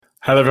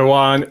Hello,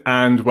 everyone,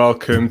 and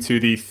welcome to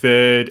the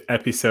third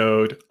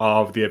episode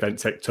of the Event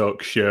Tech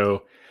Talk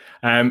Show.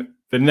 The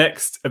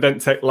next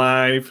Event Tech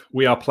Live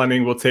we are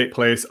planning will take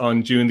place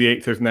on June the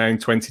 8th of 9,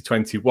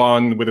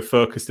 2021, with a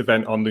focused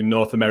event on the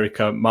North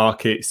America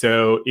market.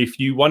 So if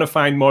you want to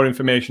find more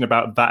information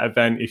about that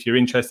event, if you're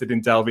interested in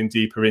delving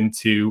deeper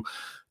into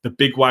the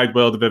big wide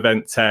world of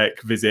event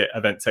tech, visit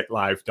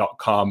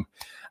eventtechlive.com.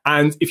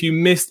 And if you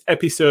missed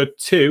episode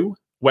 2,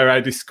 where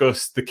I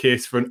discussed the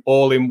case for an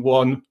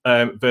all-in-one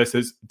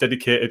versus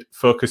dedicated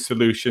focused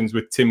solutions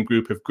with Tim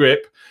Group of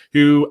Grip,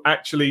 who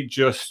actually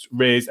just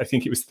raised, I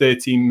think it was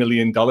 $13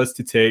 million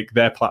to take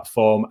their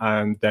platform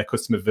and their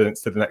customer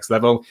events to the next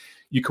level.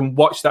 You can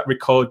watch that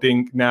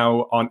recording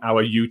now on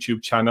our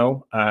YouTube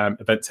channel,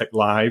 Event Tech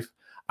Live.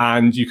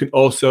 And you can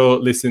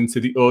also listen to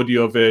the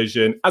audio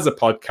version as a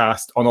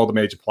podcast on all the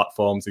major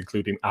platforms,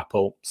 including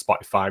Apple,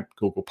 Spotify,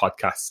 Google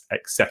Podcasts,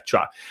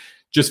 etc.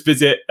 Just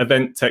visit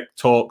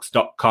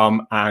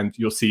eventtechtalks.com and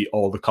you'll see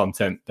all the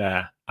content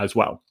there as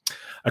well.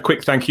 A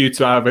quick thank you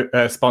to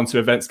our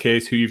sponsor,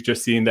 EventsCase, who you've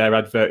just seen their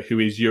advert, who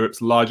is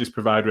Europe's largest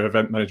provider of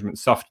event management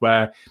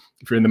software.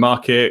 If you're in the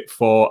market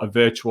for a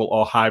virtual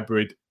or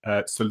hybrid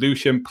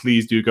solution,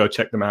 please do go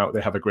check them out.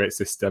 They have a great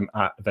system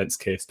at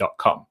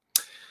eventscase.com.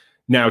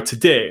 Now,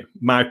 today,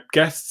 my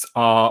guests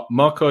are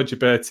Marco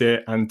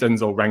Giberti and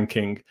Denzil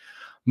Rankine.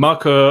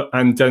 Marco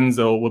and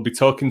Denzil will be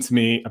talking to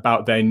me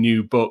about their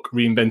new book,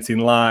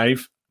 Reinventing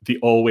Live, the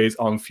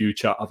always-on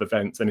future of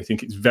events. And I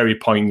think it's very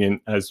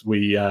poignant as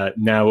we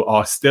now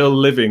are still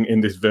living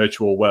in this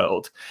virtual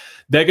world.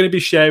 They're going to be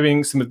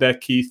sharing some of their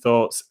key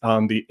thoughts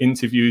on the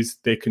interviews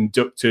they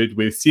conducted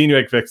with senior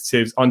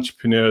executives,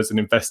 entrepreneurs, and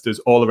investors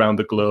all around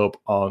the globe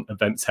on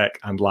event tech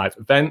and live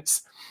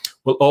events.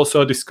 We'll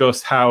also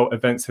discuss how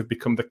events have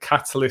become the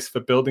catalyst for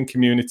building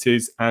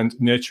communities and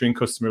nurturing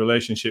customer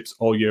relationships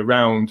all year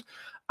round,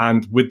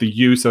 and with the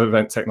use of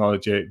event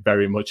technology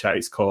very much at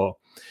its core.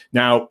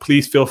 Now,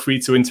 please feel free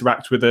to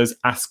interact with us,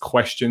 ask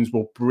questions.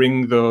 We'll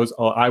bring those,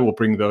 or I will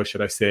bring those,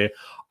 should I say,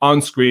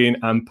 on screen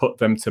and put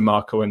them to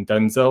Marco and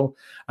Denzil.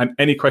 And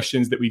any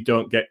questions that we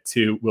don't get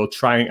to, we'll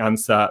try and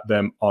answer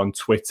them on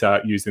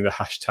Twitter using the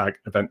hashtag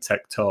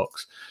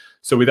EventTechTalks.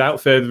 So without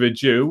further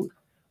ado,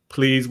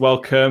 please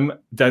welcome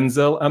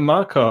Denzil and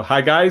Marco. Hi,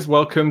 guys.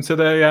 Welcome to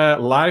the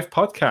live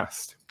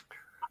podcast.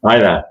 Hi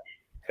there.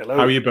 Hello.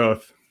 How are you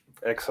both?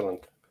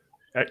 Excellent.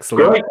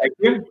 Excellent. Great, thank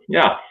you.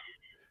 Yeah.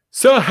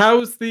 So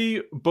how's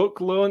the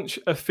book launch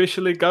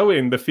officially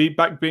going? The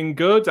feedback been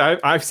good?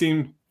 I've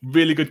seen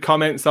really good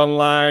comments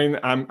online.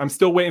 I'm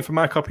still waiting for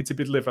my copy to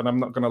be delivered, I'm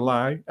not going to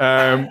lie.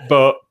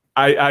 But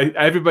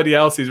everybody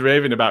else is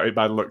raving about it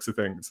by the looks of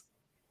things.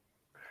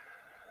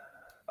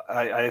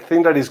 I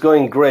think that is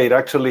going great,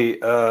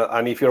 actually.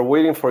 And if you're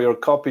waiting for your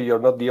copy, you're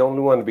not the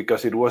only one,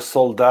 because it was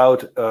sold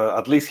out,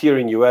 at least here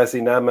in US,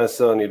 in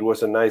Amazon. It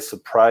was a nice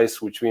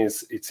surprise, which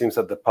means it seems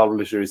that the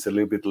publisher is a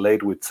little bit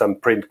late with some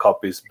print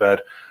copies.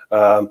 But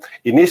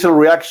initial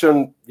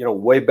reaction,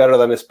 way better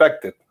than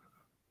expected.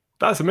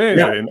 That's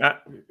amazing. Yeah.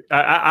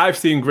 I've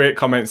seen great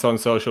comments on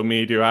social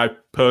media. I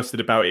posted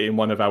about it in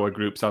one of our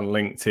groups on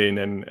LinkedIn,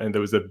 and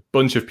there was a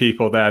bunch of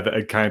people there that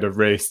had kind of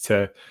raced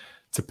to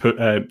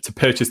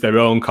purchase their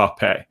own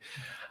copy.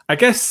 I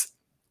guess,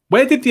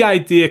 where did the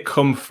idea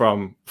come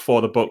from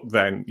for the book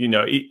then?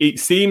 It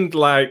seemed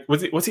like,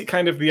 was it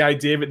kind of the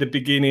idea at the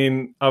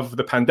beginning of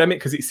the pandemic?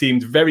 Because it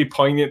seemed very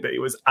poignant that it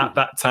was at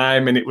that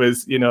time and it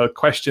was,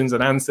 questions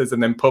and answers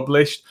and then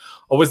published.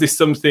 Or was this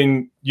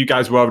something you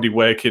guys were already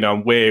working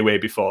on way, way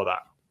before that?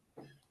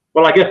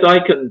 Well, I guess I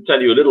can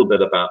tell you a little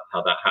bit about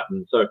how that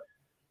happened. So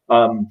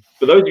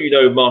for those of you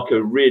who know Marco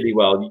really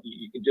well,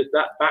 you can just,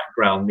 that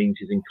background means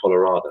he's in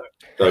Colorado.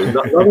 So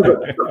none of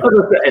us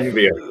are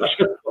envious. I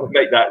just want to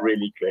make that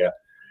really clear.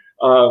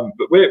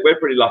 But we're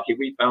pretty lucky.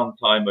 We found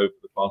time over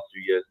the past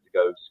few years to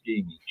go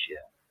skiing each year.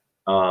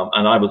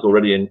 And I was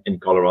already in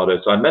Colorado.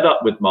 So I met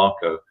up with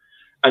Marco.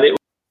 And it was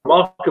a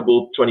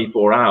remarkable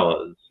 24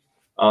 hours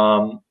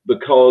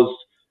because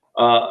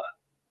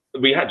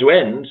we had to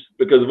end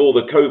because of all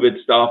the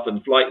COVID stuff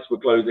and flights were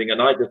closing.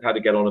 And I just had to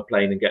get on a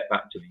plane and get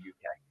back to the UK.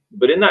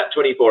 But in that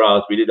 24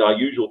 hours, we did our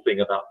usual thing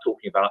about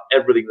talking about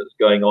everything that's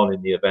going on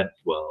in the events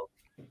world.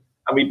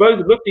 And we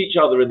both looked each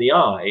other in the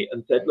eye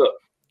and said, look,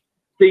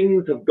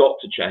 things have got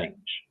to change.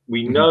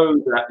 We know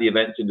that the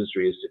events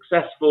industry is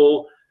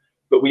successful,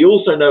 but we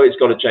also know it's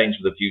got to change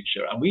for the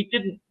future. And we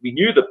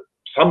knew that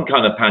some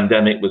kind of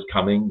pandemic was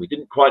coming. We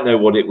didn't quite know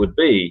what it would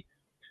be.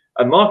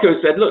 And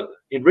Marco said, look,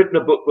 he'd written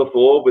a book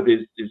before with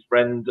his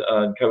friend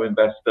and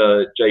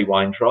co-investor, Jay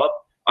Weintraub.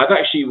 I've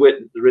actually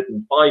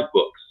written 5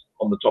 books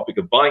on the topic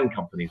of buying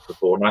companies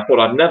before, and I thought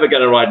I'm never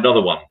going to write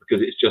another one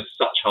because it's just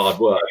such hard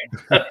work.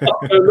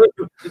 So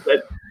he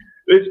said,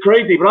 it's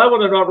crazy, but I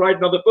want to write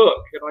another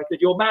book. And I said,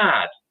 you're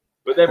mad.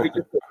 But then we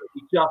just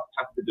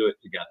have to do it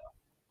together.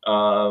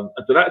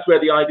 And so that's where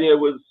the idea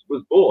was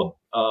born.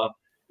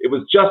 It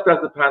was just as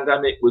the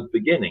pandemic was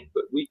beginning,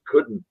 but we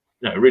couldn't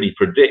really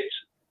predict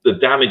the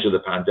damage of the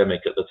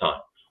pandemic at the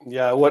time.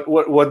 Yeah, what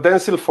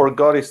Denzil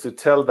forgot is to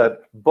tell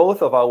that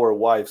both of our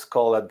wives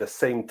call at the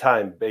same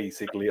time,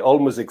 basically,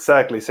 almost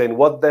exactly, saying,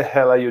 "What the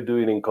hell are you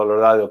doing in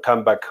Colorado?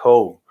 Come back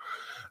home."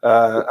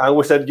 And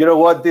we said, "You know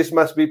what? This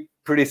must be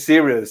pretty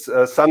serious.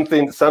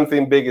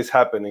 Something big is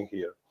happening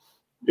here."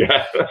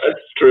 Yeah,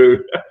 that's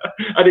true.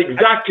 At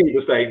exactly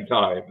the same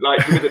time,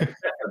 like within a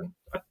second.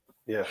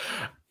 Yeah,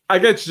 I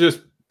guess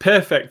just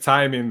perfect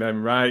timing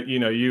then, right? You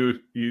know,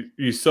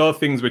 you saw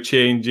things were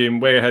changing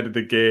way ahead of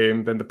the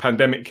game. Then the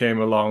pandemic came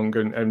along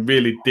and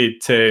really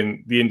did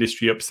turn the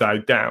industry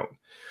upside down.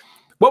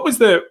 What was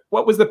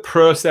the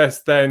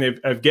process then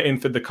of getting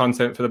for the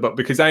content for the book?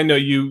 Because I know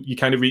you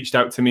kind of reached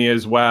out to me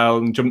as well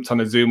and jumped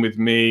on a Zoom with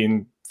me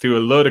and threw a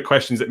load of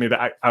questions at me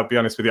that I'll be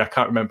honest with you, I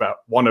can't remember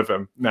one of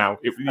them now.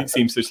 It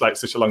seems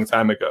such a long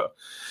time ago.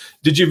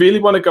 Did you really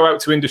want to go out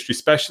to industry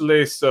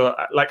specialists? Or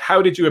like,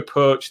 how did you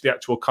approach the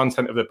actual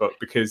content of the book?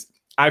 Because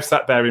I've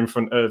sat there in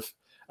front of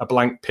a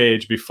blank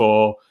page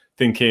before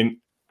thinking,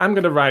 I'm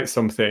going to write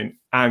something.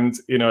 And,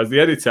 you know, as the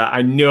editor,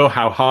 I know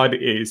how hard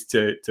it is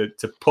to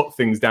put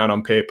things down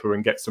on paper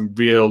and get some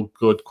real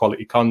good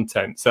quality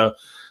content. So,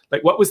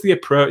 like, what was the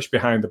approach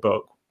behind the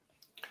book?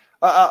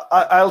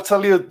 I'll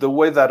tell you the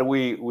way that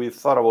we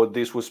thought about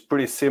this was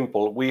pretty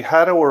simple. We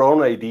had our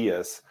own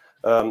ideas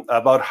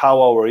about how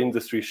our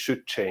industry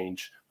should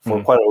change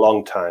for quite a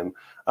long time.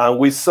 And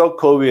we saw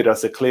COVID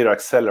as a clear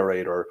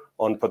accelerator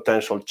on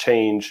potential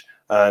change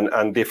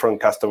and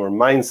different customer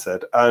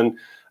mindset.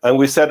 And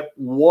we said,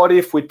 what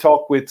if we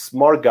talk with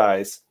smart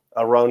guys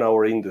around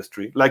our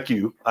industry, like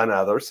you and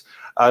others?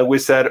 And we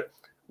said,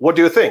 what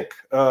do you think?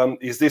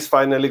 Is this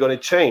finally going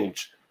to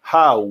change?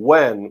 How,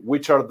 when,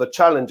 which are the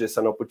challenges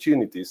and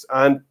opportunities?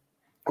 And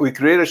we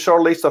created a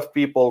short list of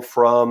people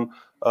from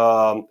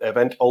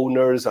event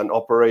owners and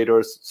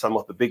operators, some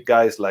of the big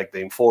guys like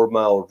the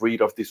Informa or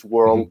Reed of this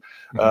world,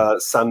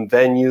 some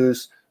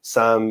venues,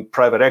 some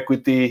private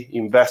equity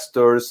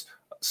investors,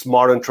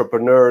 smart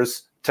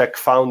entrepreneurs, tech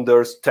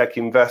founders, tech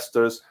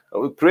investors.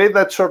 We create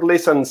that short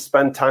list and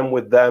spend time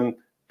with them,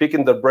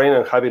 picking their brain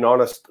and having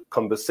honest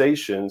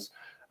conversations.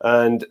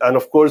 And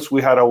of course,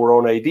 we had our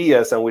own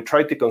ideas and we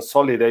tried to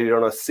consolidate it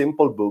on a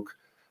simple book.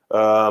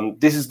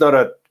 This is not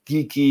a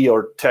geeky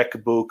or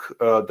tech book.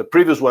 The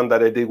previous one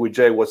that I did with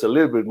Jay was a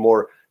little bit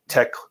more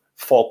tech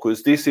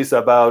focused. This is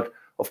about,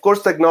 of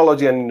course,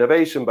 technology and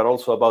innovation, but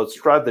also about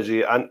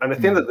strategy. And I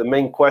think that the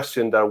main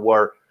question that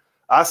we're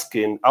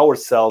asking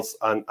ourselves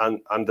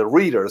and the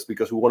readers,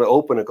 because we want to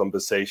open a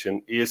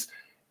conversation, is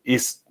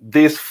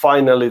this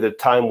finally the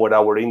time where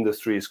our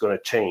industry is going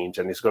to change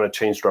and it's going to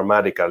change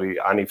dramatically?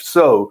 And if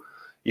so,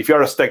 if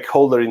you're a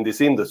stakeholder in this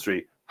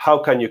industry, how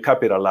can you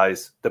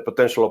capitalize the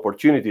potential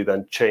opportunity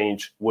that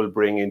change will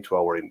bring into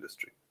our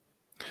industry?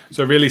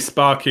 So really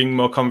sparking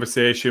more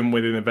conversation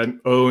within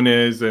event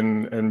owners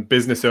and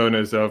business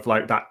owners of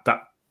like that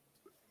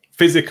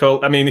physical.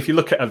 I mean, if you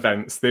look at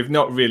events, they've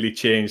not really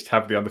changed,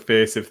 have they, on the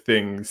face of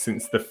things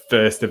since the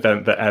first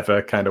event that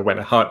ever kind of went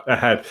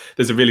ahead.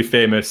 There's a really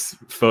famous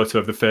photo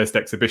of the first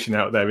exhibition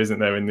out there, isn't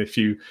there? And if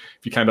you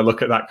kind of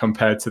look at that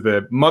compared to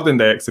the modern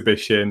day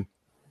exhibition,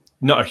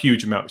 not a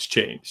huge amount's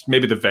changed.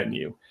 Maybe the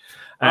venue.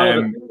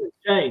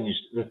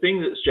 The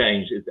thing that's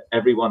changed is that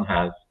everyone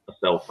has a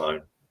cell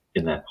phone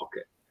in their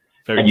pocket.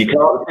 And you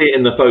can't see it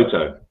in the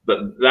photo,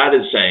 but that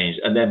has changed.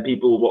 And then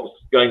what's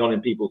going on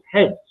in people's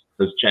heads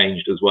has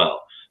changed as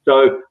well.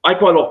 So I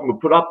quite often would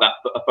put up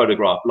a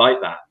photograph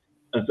like that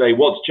and say,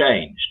 what's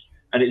changed?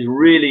 And it's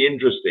really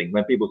interesting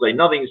when people say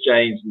nothing's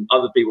changed and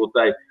other people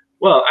say,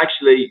 well,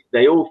 actually,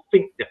 they all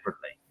think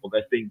differently or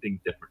they're seeing things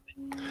differently.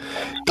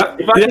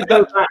 If I could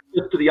go back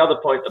just to the other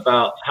point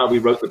about how we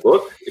wrote the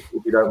book, if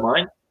you don't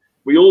mind,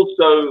 we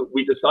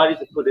decided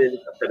to put in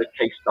a set of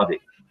case studies.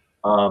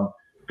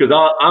 Because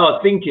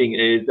our thinking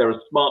is there are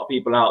smart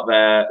people out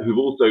there who've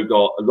also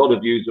got a lot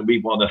of views and we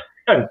want to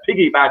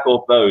piggyback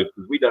off those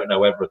because we don't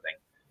know everything.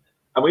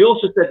 And we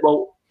also said,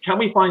 well, can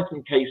we find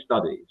some case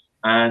studies?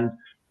 And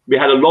we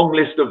had a long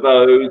list of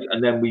those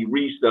and then we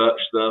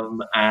researched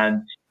them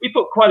and we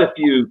put quite a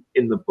few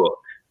in the book.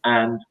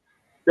 And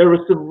there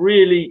are some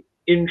really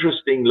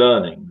interesting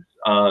learnings.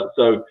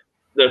 So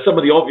there are some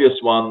of the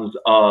obvious ones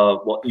are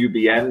what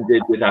UBM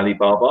did with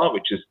Alibaba,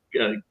 which is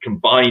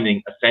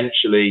combining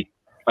essentially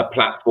a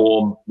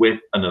platform with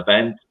an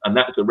event, and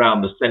that's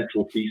around the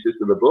central thesis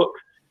of the book,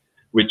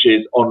 which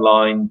is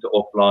online to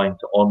offline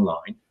to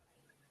online.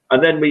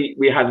 And then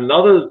we had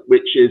another,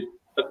 which is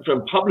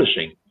from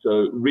publishing.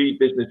 So Reed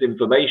Business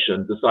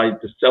Information decided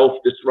to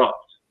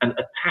self-disrupt and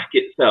attack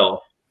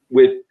itself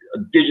with a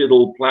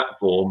digital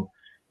platform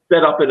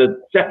set up in a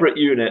separate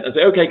unit and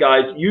say, okay,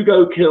 guys, you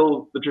go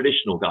kill the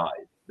traditional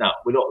guys. Now,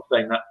 we're not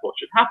saying that's what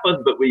should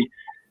happen, but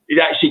it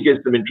actually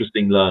gives some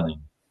interesting learning.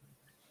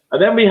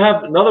 And then we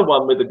have another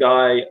one with a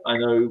guy, I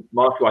know,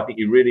 Marco, I think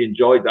you really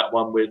enjoyed that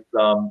one with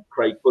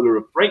Craig Fuller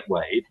of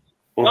Freightwaves,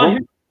 a guy who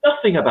knew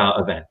nothing about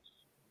events.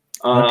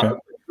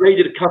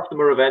 Created a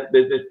customer event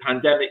business,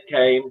 pandemic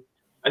came,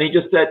 and he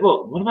just said,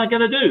 well, what am I going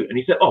to do? And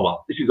he said, oh,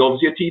 well, this is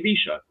obviously a TV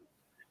show.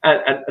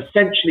 and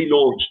essentially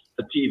launched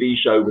a TV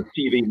show with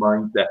TV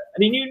mindset.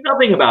 And he knew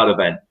nothing about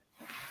events.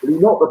 But he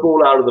knocked the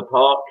ball out of the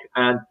park,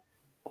 and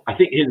I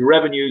think his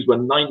revenues were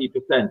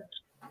 90%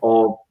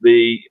 of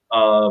the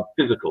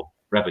physical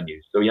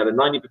revenues. So he had a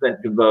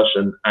 90%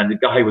 conversion, and the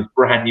guy was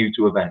brand new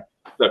to events.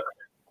 So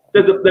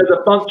there's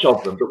a bunch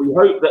of them, but we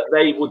hope that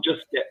they will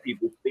just get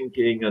people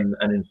thinking and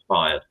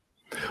inspired.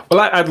 Well,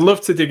 I'd love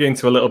to dig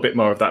into a little bit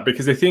more of that,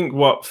 because I think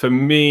what, for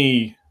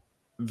me,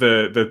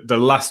 the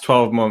last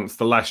 12 months,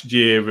 the last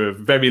year of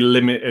very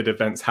limited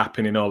events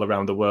happening all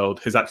around the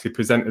world has actually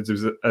presented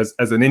as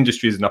an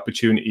industry as an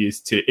opportunity is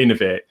to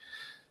innovate,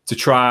 to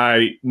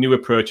try new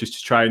approaches,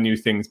 to try new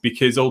things,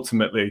 because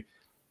ultimately,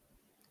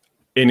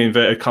 in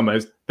inverted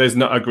commas, there's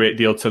not a great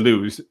deal to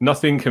lose.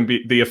 Nothing can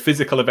be, the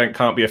physical event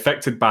can't be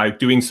affected by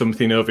doing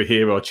something over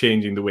here or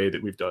changing the way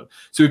that we've done.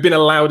 So we've been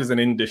allowed as an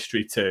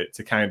industry to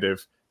kind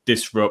of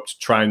disrupt,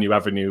 try new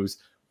avenues,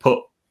 put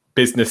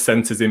business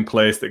centers in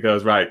place that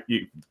goes, right,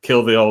 you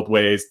kill the old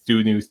ways,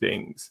 do new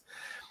things.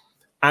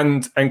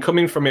 And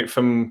coming from it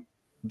from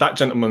that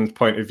gentleman's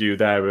point of view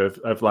there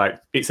of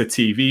like, it's a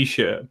TV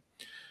show.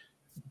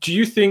 Do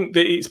you think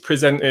that it's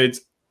presented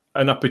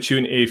an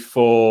opportunity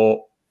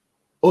for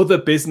other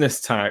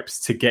business types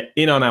to get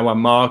in on our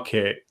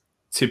market,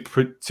 to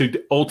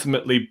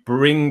ultimately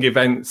bring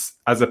events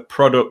as a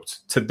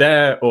product to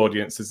their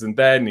audiences and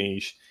their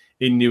niche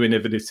in new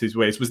innovative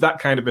ways? Was that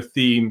kind of a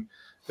theme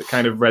that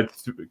kind of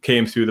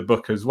came through the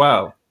book as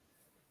well?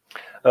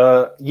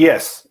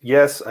 Yes,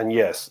 and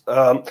yes.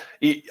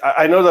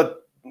 I know that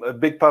a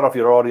big part of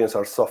your audience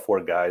are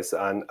software guys,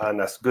 and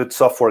as good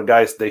software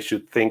guys, they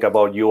should think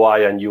about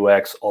UI and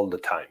UX all the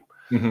time.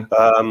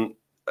 Mm-hmm.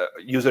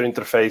 User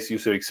interface,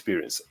 user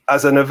experience.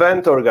 As an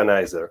event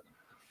organizer,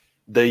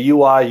 the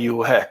UI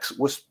UX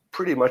was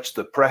pretty much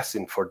the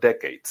present for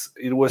decades.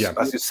 It was,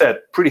 as you said,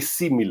 pretty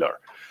similar.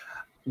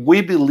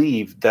 We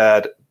believe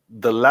that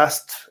the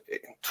last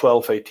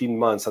 12, 18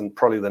 months and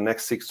probably the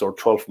next 6 or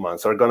 12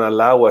 months are going to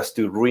allow us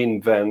to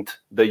reinvent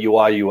the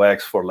UI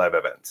UX for live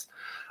events.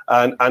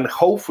 And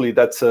hopefully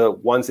that's a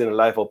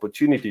once-in-a-life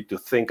opportunity to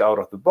think out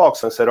of the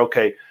box and say,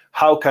 okay,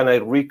 how can I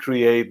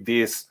recreate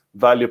this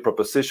value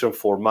proposition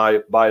for my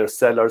buyers,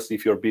 sellers,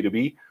 if you're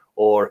B2B,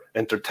 or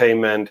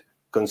entertainment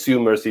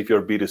consumers, if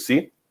you're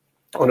B2C,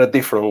 on a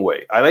different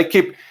way? And I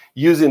keep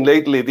using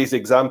lately this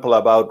example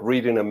about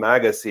reading a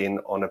magazine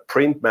on a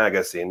print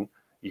magazine,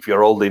 if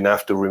you're old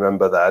enough to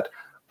remember that,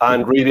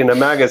 and reading a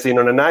magazine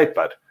on an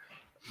iPad.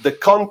 The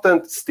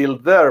content's still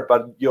there,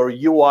 but your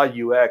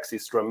UI UX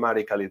is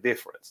dramatically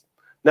different.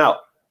 Now,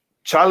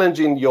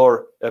 challenging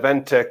your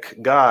event tech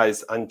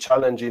guys and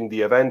challenging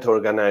the event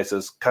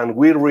organizers, can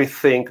we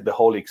rethink the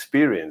whole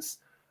experience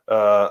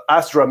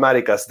as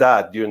dramatic as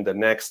that during the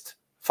next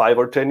 5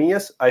 or 10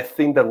 years? I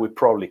think that we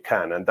probably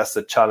can, and that's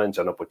a challenge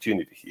and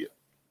opportunity here.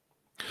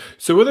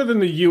 So other than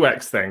the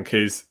UX then,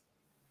 because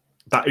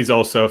that is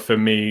also for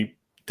me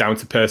down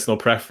to personal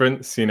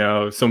preference. You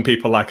know, some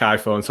people like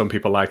iPhone, some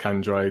people like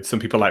Android, some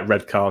people like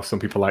red car, some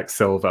people like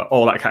silver,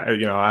 all that kind of,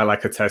 you know, I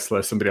like a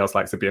Tesla, somebody else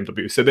likes a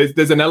BMW. So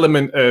there's an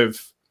element of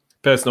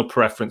personal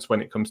preference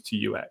when it comes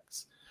to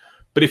UX.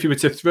 But if you were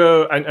to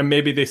throw, and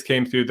maybe this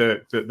came through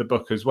the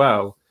book as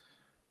well,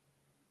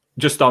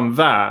 just on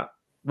that,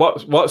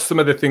 what's some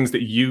of the things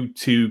that you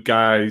two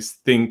guys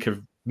think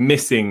of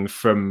missing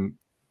from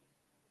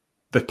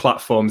the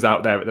platforms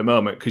out there at the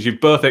moment? Because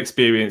you've both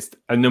experienced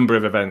a number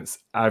of events,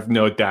 I've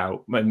no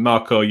doubt. And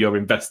Marco, you're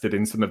invested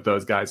in some of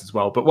those guys as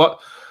well. But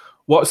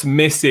what's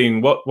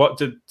missing? What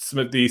do some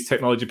of these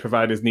technology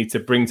providers need to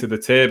bring to the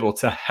table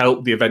to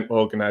help the event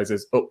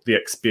organizers up the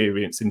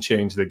experience and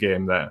change the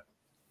game there?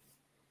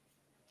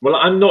 Well,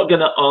 I'm not going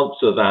to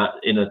answer that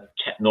in a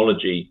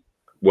technology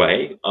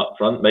way up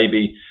front.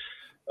 Maybe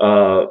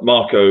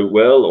Marco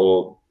will,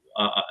 or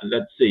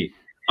let's see.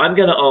 I'm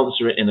going to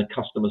answer it in a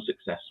customer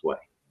success way.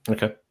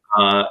 Okay.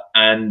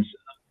 And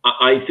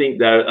I think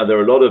there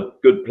are a lot of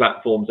good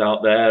platforms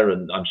out there,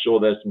 and I'm sure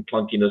there's some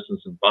clunkiness and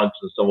some bugs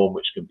and so on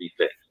which can be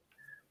fixed.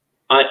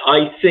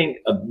 I think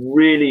a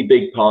really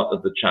big part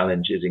of the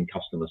challenge is in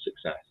customer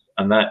success,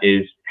 and that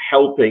is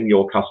helping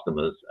your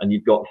customers. And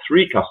you've got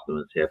 3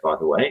 customers here, by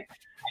the way.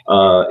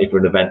 If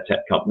you're an event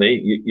tech company,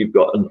 you've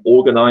got an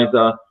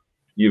organizer,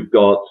 you've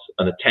got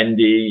an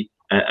attendee,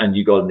 and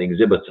you've got an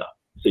exhibitor.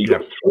 So you've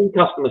got 3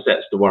 customer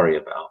sets to worry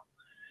about.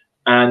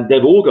 And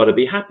they've all got to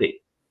be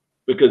happy,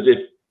 because if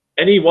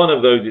any one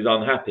of those is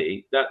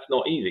unhappy, that's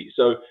not easy.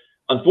 So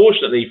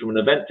unfortunately, from an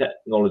event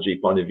technology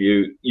point of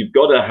view, you've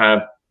got to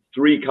have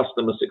 3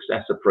 customer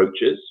success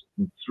approaches,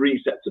 and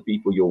 3 sets of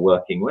people you're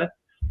working with.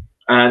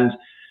 And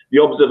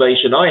the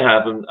observation I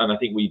have, and I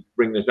think we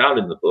bring this out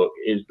in the book,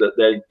 is that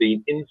there's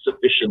been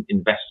insufficient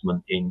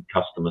investment in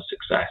customer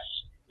success.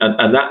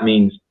 And that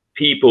means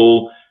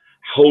people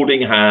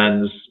holding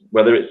hands,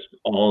 whether it's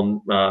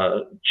on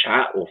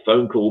chat or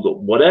phone calls or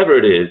whatever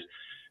it is,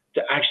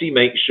 to actually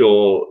make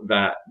sure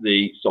that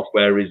the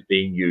software is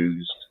being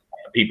used,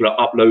 people are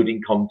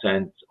uploading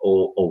content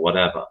or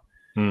whatever.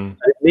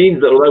 It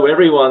means that although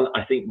everyone,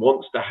 I think,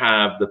 wants to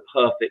have the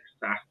perfect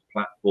SaaS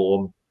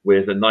platform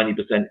with a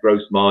 90%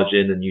 gross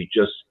margin and you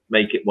just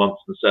make it once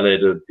and sell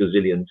it a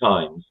gazillion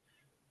times.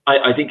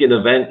 I think in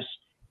events,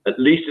 at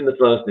least in the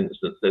first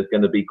instance, there's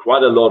going to be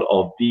quite a lot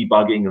of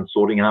debugging and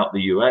sorting out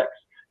the UI,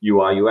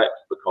 UX,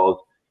 because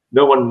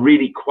no one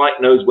really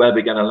quite knows where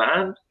they're going to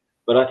land.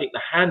 But I think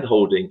the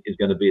hand-holding is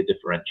going to be a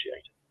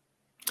differentiator.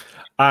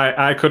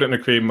 I couldn't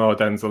agree more,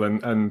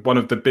 Denzil. And one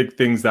of the big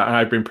things that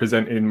I've been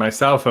presenting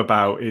myself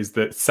about is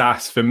that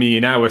SaaS, for me,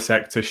 in our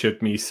sector,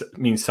 should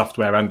mean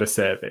software and a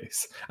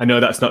service. I know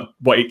that's not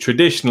what it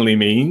traditionally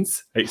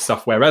means. It's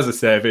software as a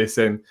service.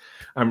 And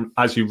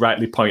as you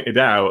rightly pointed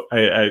out,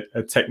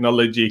 a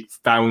technology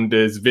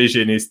founder's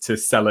vision is to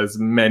sell as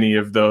many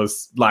of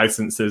those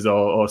licenses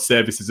or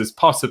services as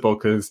possible,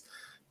 because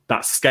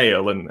that's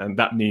scale, and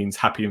that means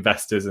happy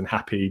investors and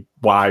happy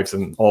wives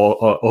and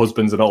or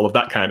husbands and all of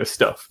that kind of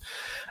stuff.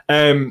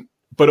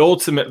 But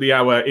ultimately,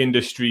 our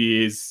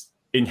industry is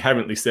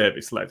inherently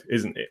service-led,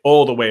 isn't it?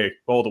 All the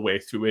way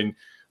through. And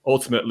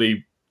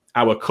ultimately,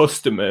 our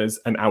customers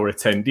and our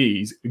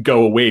attendees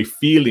go away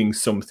feeling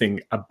something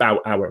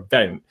about our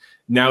event.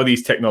 Now,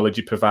 these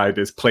technology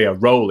providers play a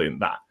role in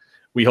that.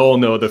 We all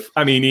know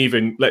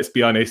even, let's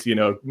be honest,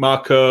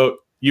 Marco,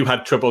 you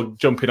had trouble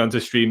jumping onto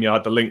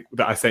StreamYard. The link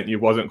that I sent you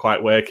wasn't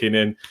quite working.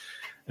 And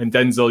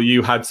Denzil,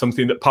 you had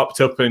something that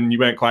popped up and you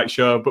weren't quite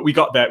sure. But we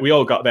got there. We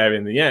all got there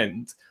in the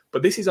end.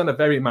 But this is on a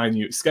very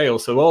minute scale.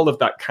 So all of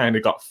that kind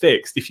of got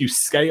fixed. If you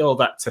scale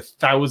that to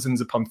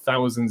thousands upon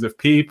thousands of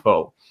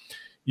people,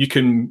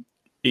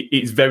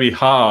 it's very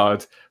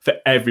hard for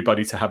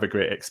everybody to have a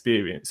great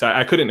experience.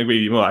 I couldn't agree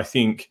with you more. I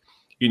think,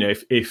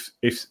 if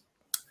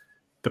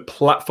the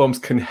platforms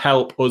can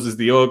help us as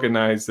the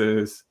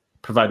organizers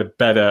provide a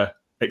better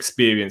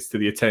experience to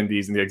the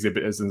attendees and the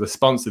exhibitors and the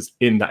sponsors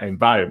in that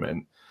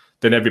environment,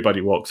 then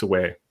everybody walks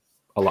away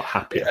a lot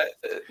happier.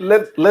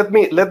 Let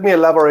me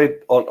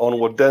elaborate on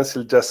what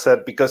Denzil just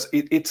said, because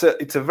it's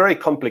a very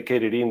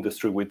complicated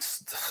industry with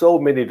so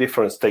many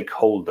different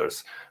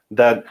stakeholders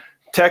that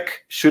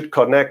tech should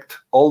connect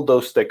all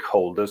those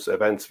stakeholders: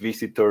 events,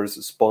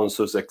 visitors,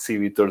 sponsors,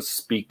 exhibitors,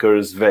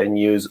 speakers,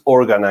 venues,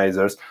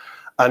 organizers,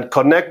 and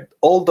connect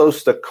all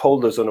those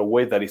stakeholders in a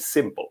way that is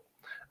simple.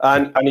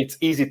 And it's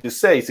easy to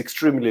say, it's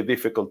extremely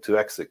difficult to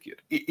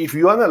execute. If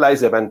you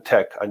analyze event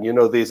tech, and you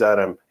know this,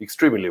 Adam,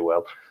 extremely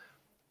well,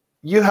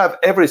 you have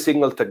every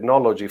single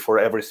technology for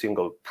every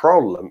single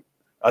problem.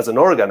 As an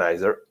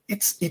organizer,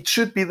 it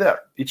should be there.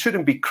 It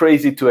shouldn't be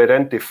crazy to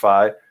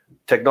identify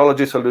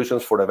technology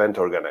solutions for event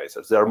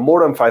organizers. There are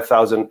more than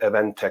 5,000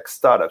 event tech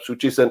startups,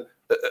 which is a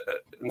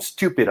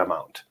stupid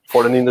amount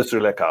for an industry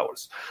like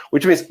ours,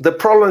 which means the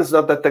problem is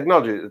not the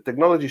technology. The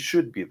technology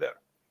should be there.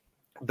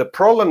 The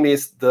problem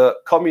is the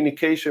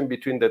communication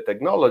between the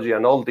technology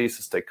and all these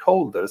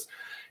stakeholders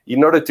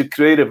in order to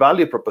create a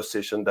value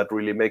proposition that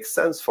really makes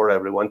sense for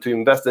everyone to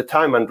invest the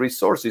time and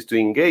resources to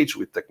engage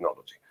with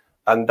technology.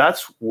 And that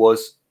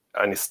was,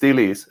 and it still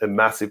is, a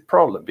massive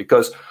problem,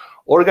 because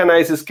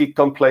organizers keep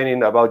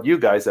complaining about you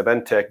guys,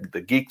 event tech,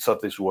 the geeks of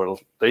this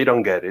world. They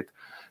don't get it.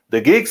 The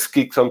geeks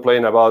keep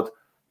complaining about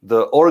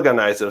the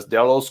organizers.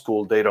 They're old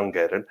school. They don't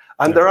get it.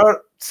 And there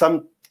are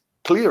some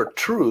clear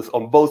truth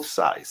on both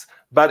sides.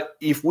 But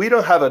if we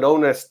don't have an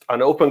honest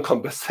and open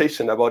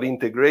conversation about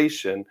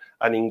integration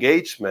and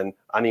engagement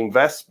and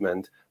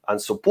investment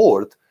and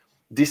support,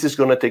 this is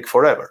going to take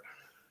forever.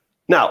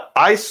 Now,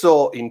 I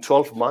saw in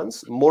 12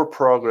 months more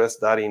progress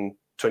than in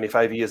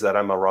 25 years that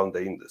I'm around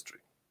the industry.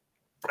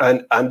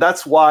 And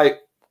that's why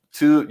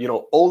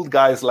old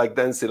guys like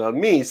Denzil and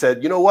me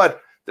said, you know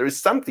what, there is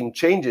something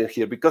changing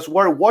here, because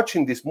we're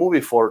watching this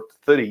movie for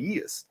 30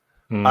 years.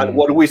 And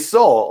what we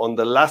saw on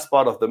the last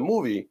part of the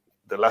movie,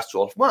 the last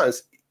 12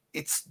 months,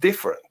 it's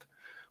different,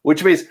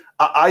 which means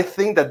I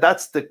think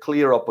that's the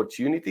clear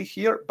opportunity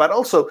here. But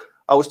also,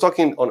 I was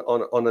talking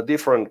on a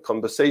different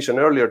conversation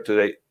earlier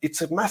today.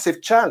 It's a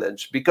massive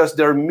challenge because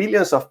there are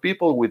millions of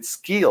people with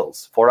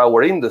skills for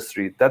our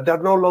industry that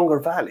they're no longer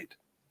valid.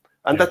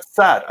 And that's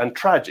sad and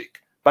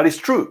tragic, but it's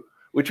true,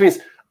 which means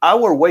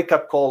our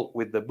wake-up call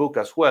with the book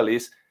as well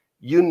is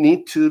you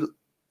need to,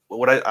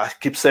 what I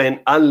keep saying,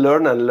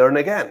 unlearn and learn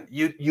again.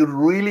 You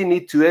really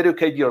need to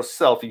educate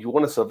yourself if you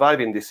want to survive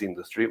in this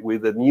industry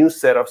with a new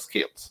set of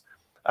skills.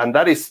 And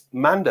that is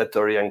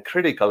mandatory and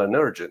critical and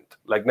urgent,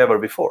 like never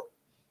before.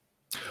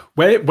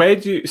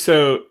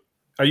 So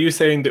are you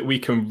saying that we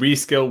can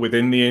reskill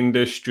within the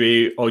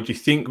industry, or do you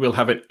think we'll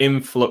have an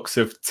influx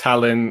of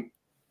talent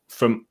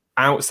from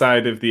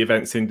outside of the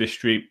events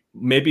industry,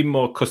 maybe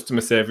more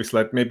customer service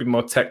led, maybe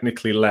more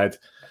technically led,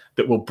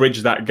 that will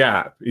bridge that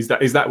gap? Is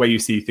that where you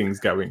see things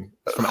going?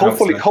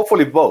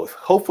 Hopefully both.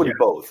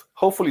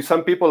 Hopefully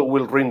some people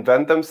will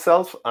reinvent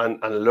themselves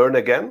and learn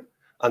again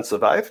and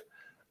survive.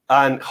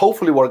 And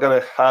hopefully we're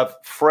going to have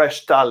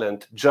fresh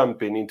talent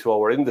jumping into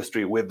our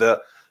industry with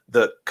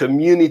the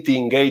community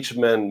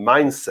engagement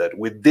mindset,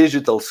 with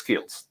digital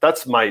skills.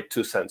 That's my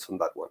 2 cents on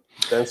that one.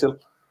 Denzil?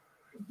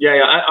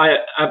 Yeah, I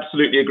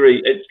absolutely agree.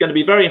 It's going to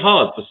be very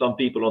hard for some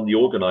people on the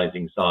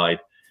organizing side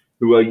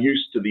who are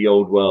used to the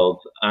old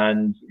world,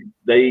 and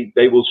they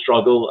will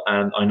struggle.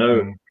 And I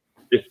know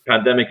this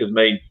pandemic has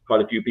made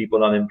quite a few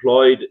people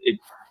unemployed.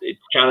 It's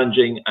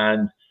challenging,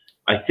 and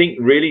I think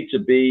really to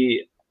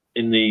be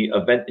in the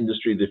event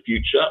industry of the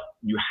future,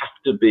 you have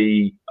to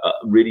be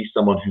really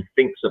someone who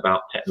thinks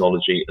about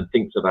technology and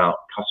thinks about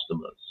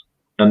customers.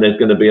 And there's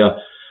going to be a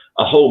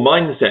whole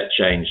mindset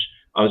change.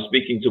 I was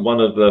speaking to one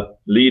of the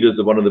leaders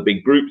of one of the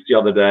big groups the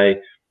other day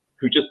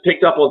who just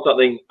picked up on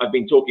something I've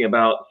been talking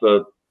about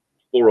for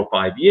 4 or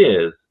 5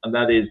 years, and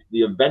that is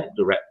the event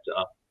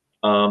director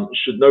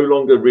should no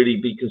longer really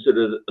be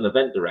considered an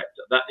event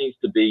director. That needs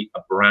to be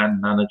a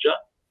brand manager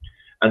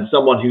and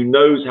someone who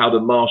knows how to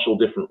marshal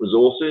different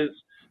resources,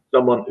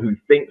 someone who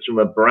thinks from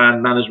a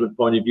brand management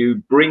point of view,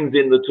 brings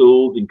in the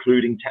tools,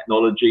 including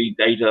technology,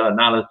 data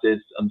analysis,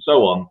 and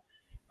so on.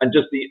 And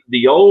just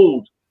the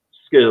old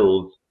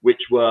skills,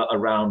 which were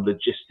around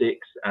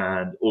logistics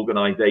and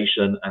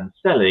organization and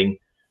selling,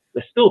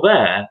 they're still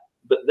there,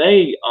 but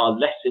they are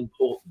less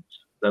important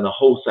than a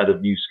whole set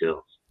of new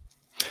skills.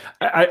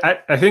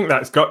 I think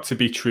that's got to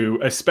be true,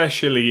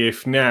 especially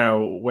if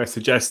now we're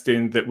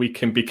suggesting that we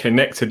can be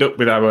connected up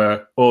with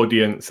our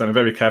audience. And I'm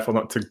very careful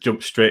not to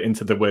jump straight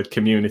into the word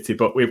community,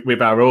 but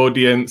with our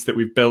audience that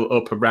we've built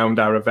up around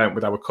our event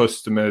with our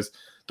customers,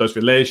 those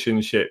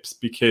relationships,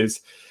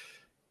 because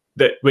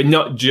that we're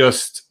not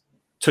just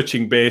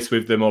touching base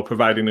with them or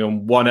providing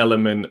them one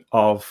element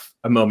of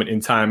a moment in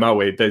time, are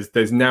we?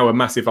 There's now a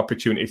massive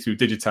opportunity through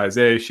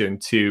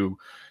digitization to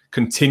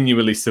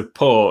continually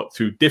support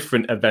through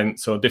different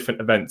events or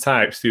different event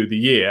types through the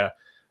year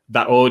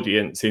that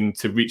audience in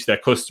to reach their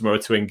customer or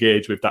to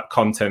engage with that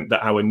content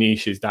that our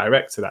niche is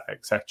direct to that,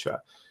 etc.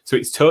 So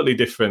it's totally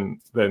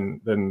different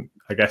than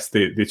I guess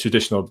the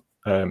traditional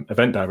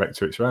event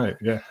director. It's right,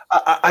 yeah.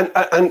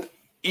 And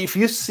if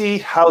you see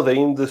how the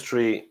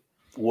industry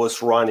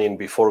was running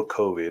before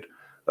COVID,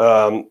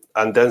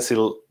 and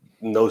Denzil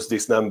knows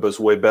these numbers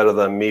way better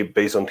than me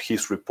based on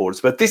his reports.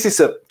 But this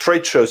is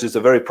trade shows is a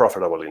very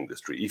profitable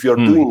industry. If you're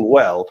doing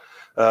well,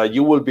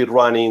 you will be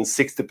running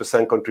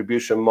 60%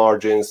 contribution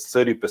margins,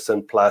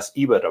 30% plus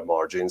EBITDA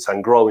margins,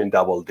 and growing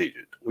double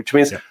digit, which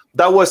means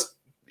that was,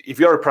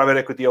 if you're a private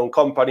equity owned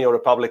company or a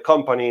public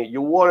company,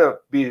 you want to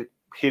be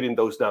hitting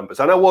those numbers.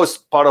 And I was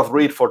part of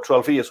REIT for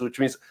 12 years, which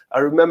means I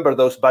remember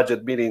those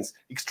budget meetings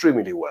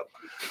extremely well.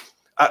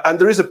 And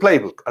there is a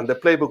playbook, and the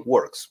playbook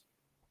works.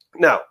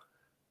 Now,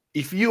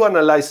 if you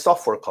analyze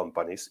software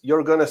companies,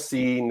 you're going to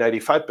see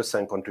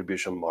 95%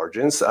 contribution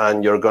margins,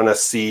 and you're going to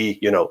see,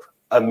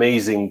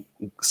 amazing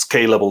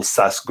scalable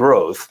SaaS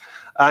growth.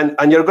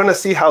 And you're going to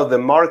see how the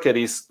market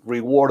is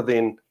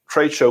rewarding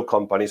trade show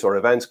companies or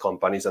events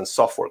companies and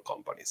software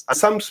companies. And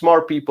some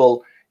smart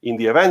people in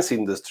the events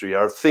industry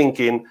are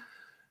thinking,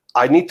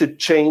 I need to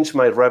change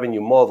my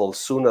revenue model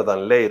sooner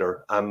than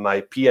later and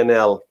my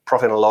P&L,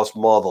 profit and loss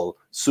model,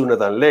 sooner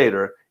than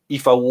later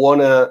if I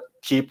want to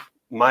keep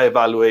my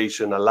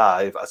evaluation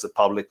alive as a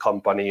public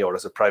company or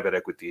as a private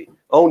equity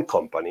owned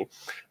company.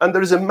 And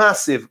there is a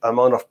massive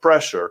amount of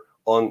pressure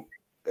on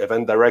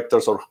event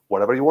directors or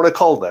whatever you want to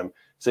call them.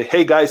 Say,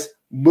 hey guys,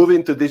 move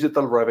into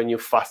digital revenue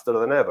faster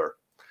than ever.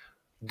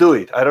 Do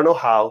it. I don't know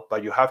how,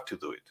 but you have to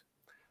do it.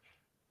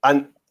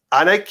 And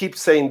I keep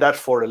saying that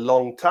for a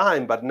long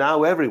time, but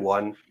now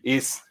everyone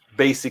is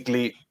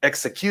basically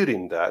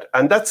executing that.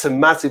 And that's a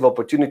massive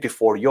opportunity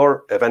for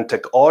your event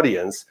tech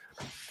audience.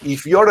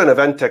 If you're an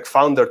event tech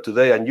founder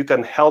today and you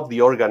can help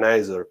the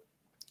organizer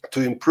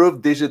to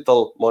improve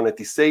digital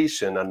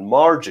monetization and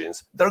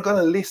margins, they're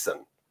going to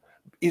listen.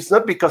 It's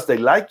not because they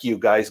like you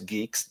guys,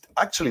 geeks.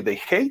 Actually, they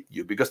hate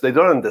you because they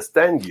don't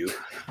understand you.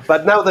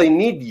 But now they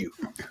need you,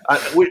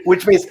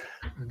 which means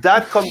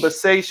that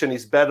conversation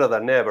is better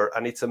than ever,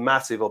 and it's a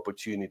massive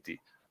opportunity.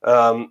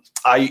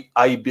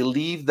 I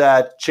believe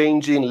that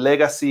changing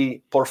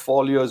legacy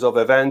portfolios of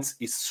events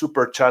is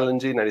super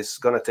challenging, and it's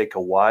going to take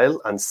a while,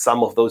 and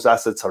some of those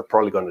assets are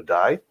probably going to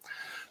die.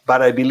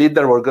 But I believe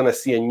that we're going to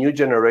see a new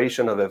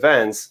generation of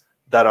events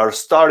that are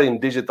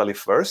starting digitally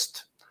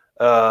first,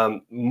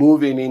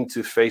 moving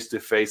into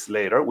face-to-face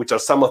later, which are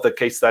some of the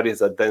case studies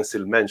that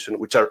Denzil mentioned,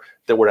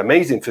 they were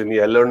amazing for me.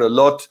 I learned a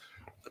lot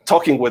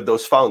talking with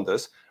those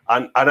founders.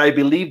 And I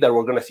believe that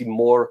we're going to see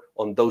more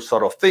on those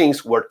sort of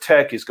things where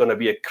tech is going to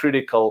be a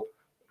critical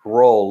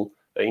role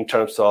in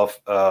terms of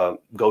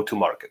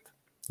go-to-market.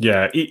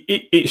 Yeah,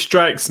 it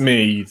strikes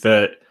me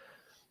that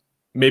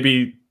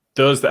maybe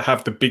those that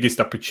have the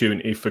biggest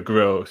opportunity for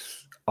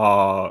growth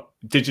are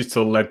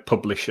digital-led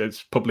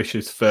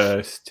publishers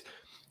first,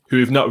 who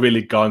have not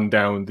really gone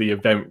down the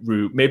event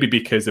route, maybe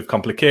because of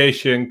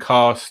complication,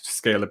 cost,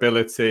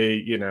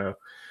 scalability,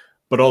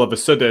 but all of a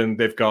sudden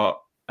they've got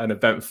an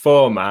event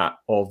format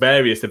or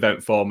various event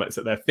formats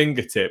at their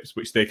fingertips,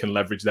 which they can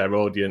leverage their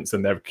audience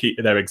and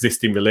their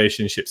existing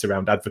relationships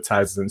around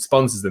advertisers and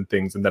sponsors and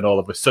things. And then all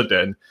of a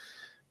sudden,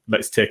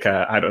 let's take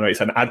it's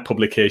an ad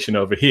publication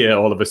over here.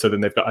 All of a sudden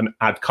they've got an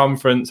ad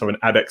conference or an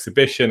ad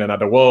exhibition, an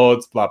ad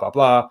awards, blah, blah,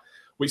 blah,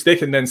 which they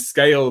can then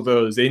scale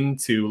those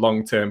into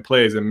long-term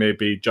plays and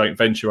maybe joint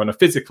venture on a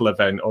physical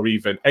event or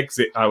even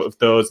exit out of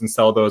those and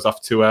sell those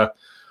off to a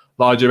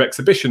larger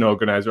exhibition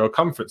organizer or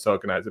conference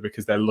organizer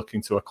because they're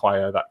looking to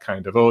acquire that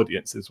kind of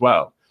audience as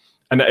well.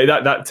 And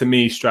that to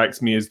me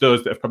strikes me as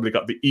those that have probably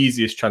got the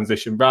easiest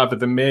transition, rather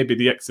than maybe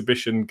the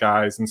exhibition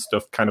guys and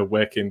stuff kind of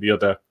working the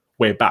other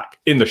way back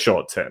in the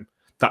short term.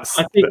 I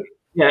think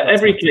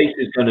every case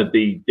is going to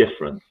be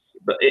different.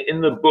 But in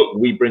the book,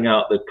 we bring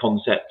out the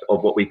concept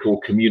of what we call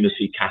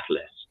community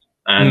catalyst.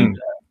 And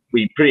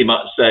we pretty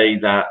much say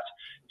that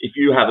if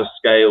you have a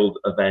scaled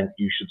event,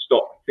 you should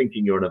stop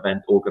thinking you're an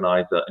event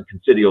organizer and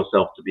consider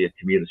yourself to be a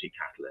community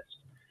catalyst.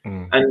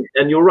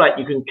 And you're right,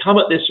 you can come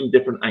at this from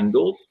different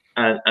angles,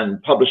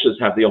 and publishers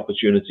have the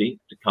opportunity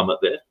to come at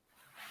this.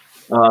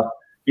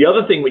 The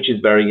other thing which is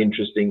very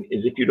interesting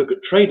is if you look at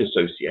trade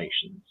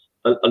associations,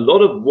 a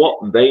lot of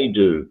what they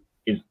do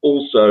is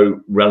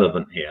also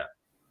relevant here.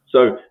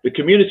 So the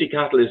community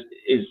catalyst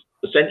is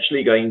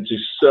essentially going to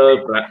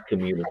serve that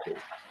community,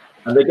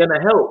 and they're going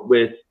to help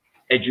with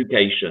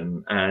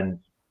education and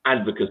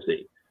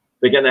advocacy.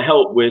 They're going to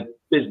help with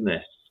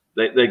business.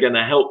 They're going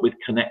to help with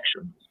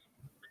connections.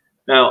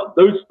 Now,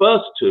 those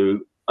first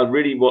two are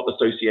really what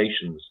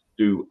associations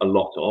do a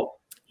lot of,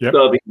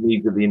 serving the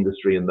needs of the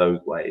industry in those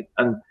ways.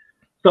 And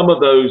some of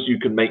those you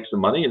can make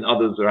some money, and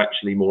others are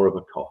actually more of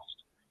a cost.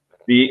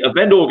 The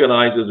event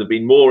organizers have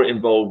been more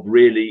involved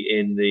really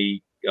in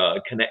the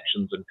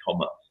connections and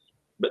commerce.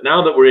 But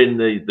now that we're in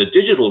the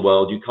digital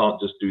world, you can't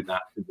just do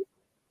that.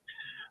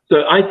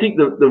 So I think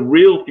the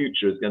real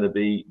future is going to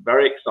be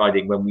very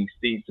exciting when we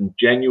see some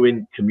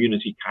genuine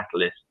community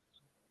catalysts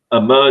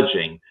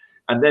emerging.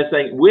 And they're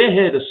saying, we're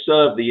here to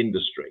serve the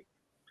industry.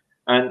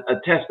 And a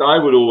test I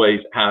would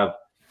always have,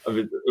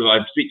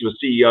 I'd speak to a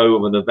CEO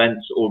of an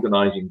events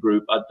organizing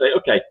group, I'd say,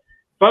 okay,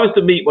 if I was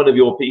to meet one of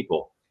your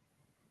people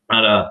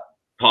at a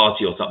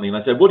party or something, and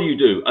I said, what do you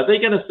do? Are they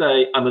going to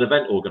say, I'm an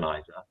event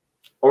organizer?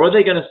 Or are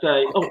they going to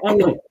say, oh, I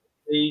work in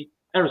the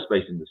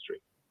aerospace industry.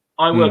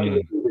 I work in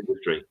the food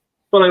industry,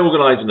 but I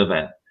organize an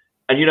event.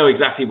 And you know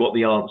exactly what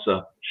the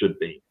answer should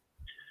be.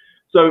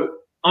 So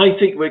I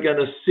think we're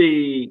going to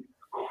see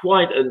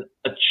quite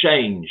a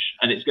change,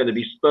 and it's going to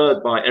be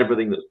spurred by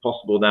everything that's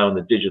possible now in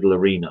the digital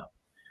arena.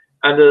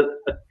 And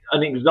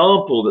an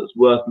example that's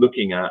worth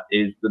looking at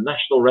is the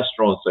National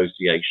Restaurant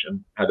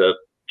Association had a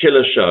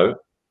killer show,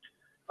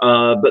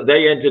 but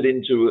they entered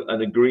into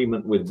an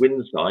agreement with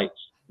Winsight,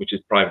 which is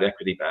private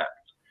equity backed.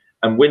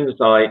 And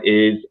Winsight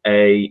is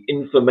a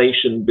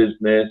information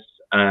business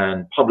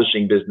and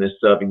publishing business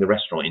serving the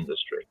restaurant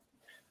industry.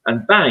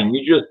 And bang,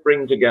 you just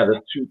bring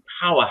together two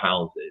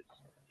powerhouses.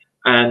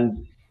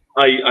 And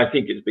I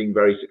think it's been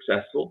very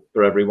successful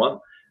for everyone.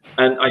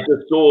 And I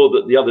just saw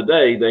that the other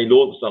day they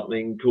launched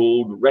something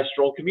called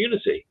Restaurant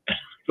Community. I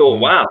thought,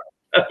 wow,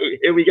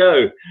 here we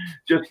go.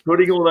 Just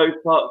putting all those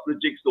parts of the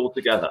jigsaw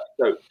together.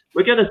 So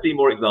we're going to see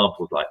more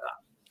examples like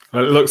that.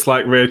 Well, it looks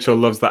like Rachel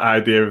loves that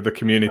idea of the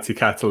community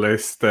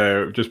catalyst.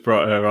 Just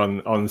brought her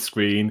on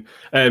screen.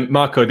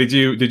 Marco, did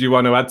you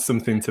want to add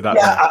something to that?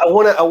 Yeah, I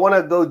want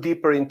to go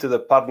deeper into the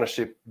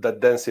partnership that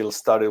Denzil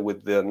started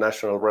with the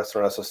National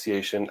Restaurant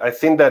Association. I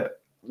think that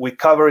we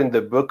cover in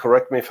the book,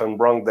 correct me if I'm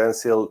wrong,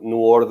 Denzil, New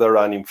Order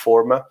and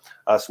Informa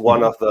as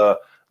one of the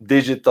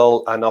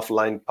digital and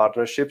offline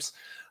partnerships.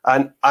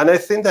 And I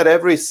think that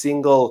every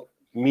single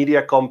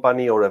media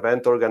company or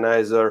event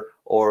organizer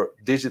or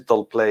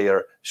digital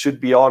player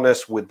should be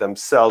honest with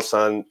themselves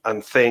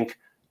and think,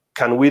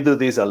 can we do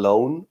this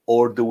alone,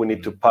 or do we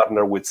need to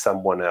partner with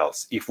someone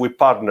else? If we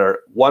partner,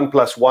 1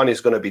 + 1 is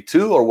going to be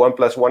 2, or 1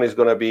 + 1 is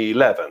going to be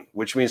 11,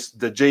 which means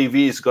the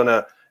JV is going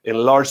to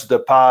enlarge the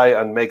pie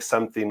and make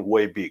something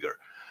way bigger.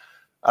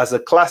 As a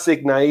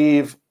classic,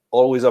 naive,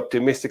 always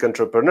optimistic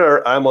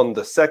entrepreneur, I'm on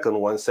the second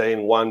one,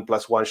 saying 1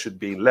 + 1 should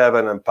be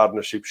 11 and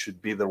partnership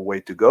should be the way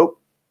to go.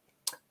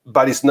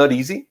 But it's not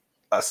easy.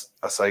 As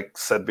I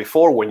said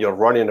before, when you're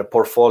running a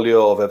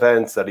portfolio of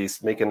events that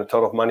is making a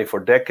ton of money for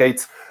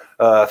decades,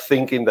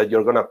 thinking that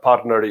you're going to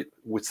partner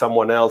with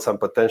someone else and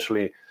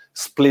potentially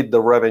split the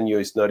revenue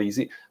is not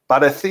easy.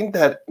 But I think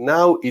that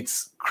now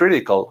it's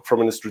critical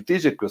from a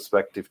strategic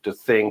perspective to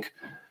think,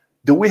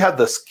 do we have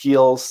the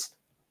skills,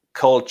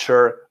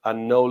 culture,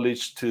 and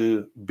knowledge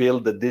to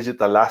build the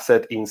digital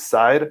asset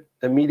inside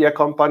a media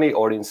company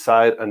or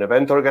inside an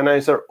event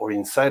organizer or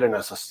inside an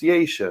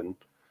association?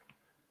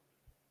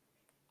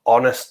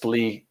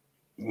 Honestly,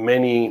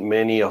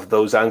 many of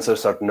those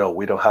answers are no,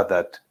 we don't have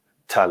that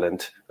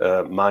talent,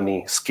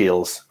 money,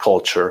 skills,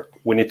 culture.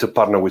 We need to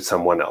partner with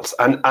someone else.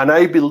 And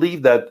I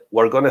believe that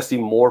we're going to see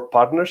more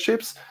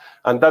partnerships,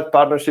 and that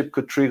partnership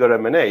could trigger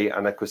M&A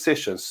and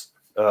acquisitions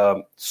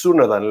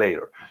sooner than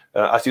later.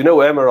 As you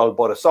know, Emerald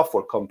bought a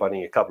software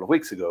company a couple of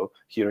weeks ago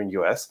here in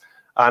the US,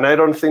 and I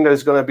don't think that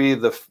it's going to be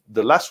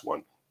the last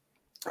one,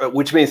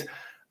 which means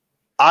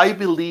I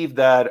believe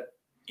that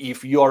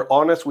if you're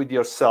honest with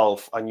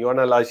yourself and you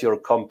analyze your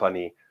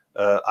company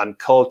and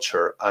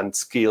culture and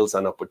skills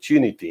and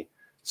opportunity,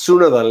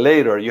 sooner than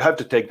later, you have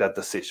to take that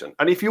decision.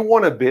 And if you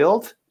want to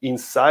build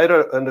inside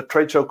a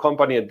trade show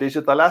company a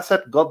digital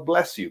asset, God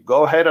bless you.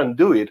 Go ahead and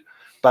do it.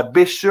 But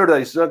be sure that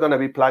it's not going to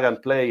be plug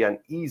and play and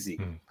easy.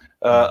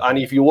 And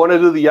if you want to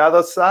do the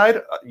other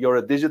side, you're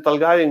a digital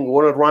guy and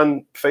want to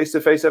run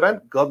face-to-face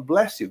event, God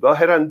bless you. Go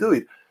ahead and do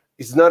it.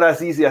 It's not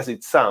as easy as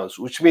it sounds,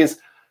 which means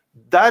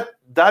that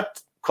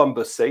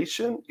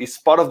conversation is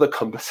part of the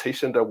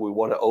conversation that we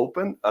want to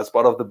open as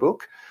part of the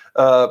book,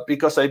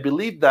 because I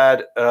believe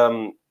that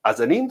as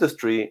an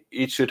industry,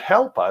 it should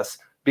help us,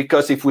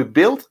 because if we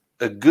build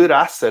a good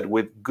asset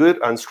with good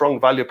and strong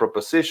value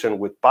proposition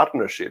with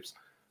partnerships,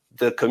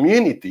 the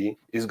community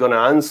is going to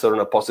answer in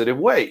a positive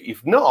way.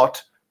 If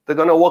not, they're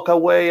going to walk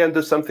away and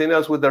do something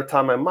else with their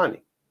time and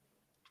money.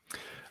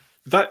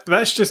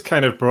 That's just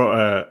kind of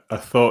brought a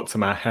thought to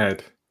my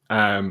head.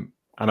 And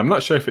I'm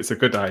not sure if it's a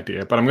good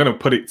idea, but I'm going to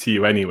put it to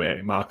you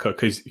anyway, Marco,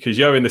 because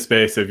you're in the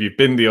space of, you've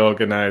been the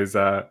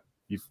organizer,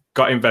 you've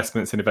got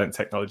investments in event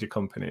technology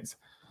companies.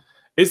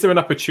 Is there an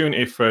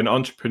opportunity for an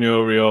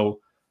entrepreneurial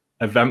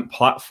event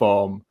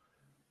platform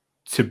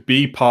to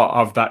be part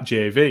of that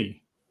JV?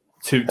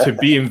 To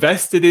be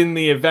invested in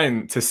the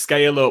event, to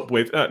scale up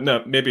with,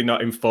 no, maybe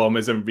not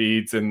Informers and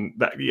Reeds, and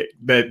that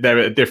they're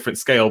at a different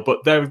scale,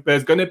 but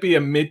there's going to be a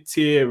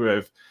mid-tier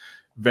of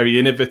very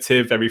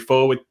innovative, very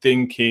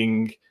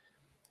forward-thinking,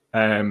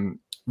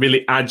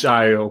 really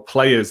agile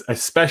players,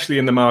 especially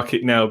in the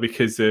market now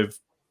because of,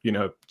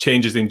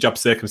 changes in job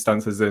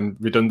circumstances and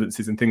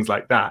redundancies and things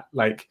like that.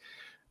 Like,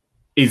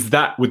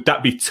 would that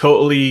be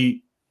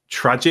totally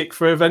tragic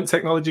for an event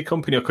technology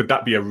company, or could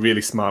that be a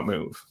really smart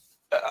move?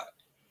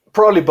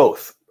 Probably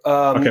both.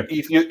 Okay.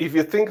 If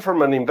you think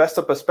from an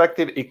investor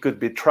perspective, it could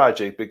be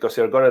tragic because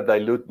you're going to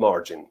dilute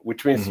margin,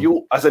 which means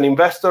you, as an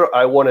investor,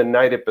 I want a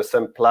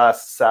 90%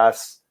 plus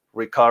SaaS,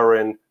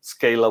 recurrent,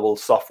 scalable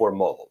software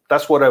model.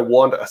 That's what I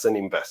want as an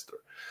investor.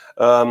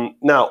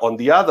 Now, on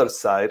the other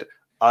side,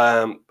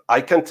 I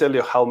can tell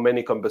you how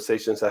many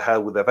conversations I had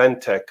with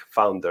event tech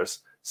founders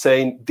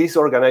saying, these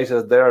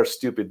organizers, they are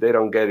stupid, they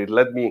don't get it.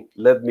 Let me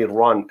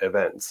run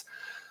events.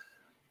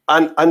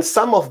 And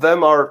some of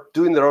them are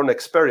doing their own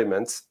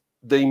experiments.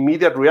 The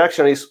immediate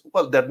reaction is,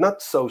 well, they're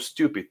not so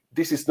stupid.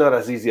 This is not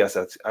as easy as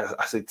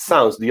it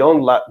sounds. The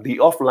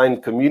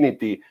offline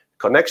community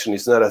connection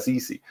is not as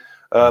easy.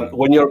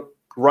 When you're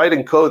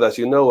writing code, as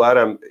you know,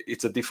 Adam,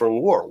 it's a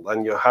different world,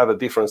 and you have a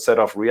different set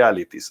of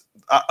realities.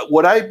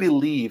 What I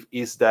believe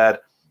is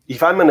that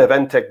if I'm an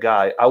event tech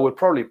guy, I would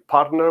probably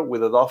partner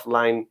with an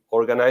offline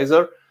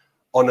organizer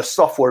on a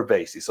software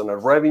basis, on a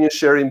revenue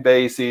sharing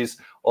basis,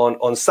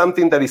 on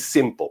something that is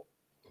simple.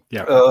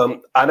 Yeah.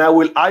 And I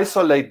will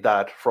isolate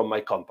that from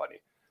my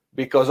company,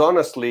 because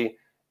honestly,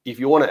 if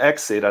you want to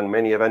exit, and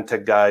many event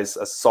tech guys,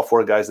 as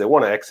software guys, they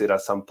want to exit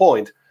at some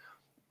point,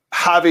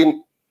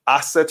 having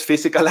assets,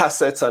 physical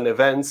assets and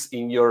events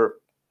in your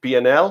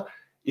P&L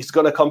is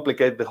going to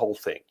complicate the whole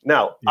thing.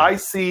 Now, I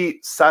see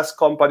SaaS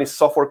companies,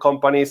 software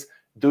companies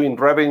doing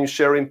revenue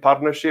sharing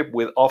partnership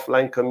with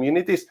offline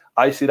communities.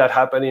 I see that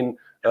happening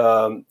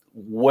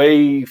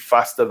way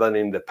faster than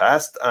in the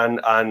past,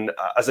 and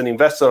as an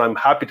investor, I'm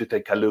happy to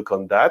take a look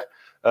on that,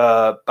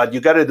 but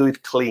you got to do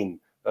it clean.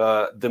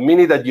 The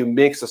minute that you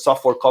mix a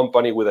software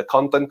company with a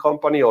content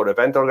company or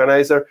event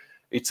organizer,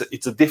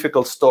 it's a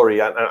difficult story,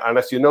 and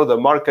as you know, the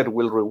market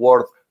will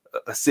reward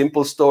a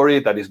simple story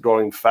that is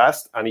growing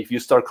fast, and if you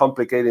start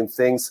complicating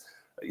things,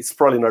 it's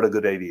probably not a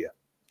good idea.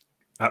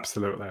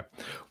 Absolutely.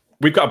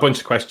 We've got a bunch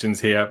of questions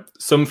here,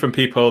 some from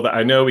people that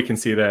I know we can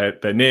see their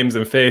names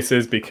and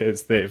faces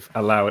because they've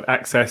allowed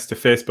access to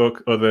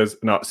Facebook, others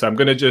not. So I'm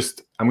going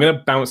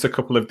to bounce a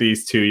couple of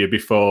these to you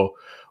before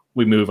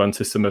we move on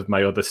to some of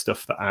my other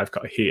stuff that I've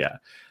got here.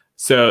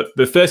 So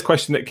the first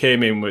question that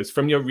came in was,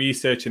 from your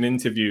research and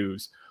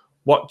interviews,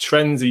 what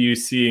trends are you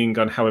seeing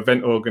on how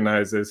event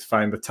organizers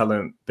find the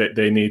talent that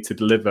they need to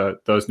deliver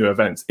those new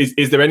events?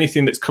 Is there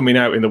anything that's coming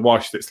out in the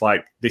wash that's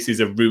like, this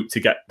is a route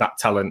to get that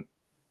talent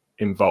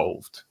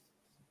involved?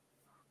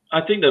 I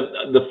think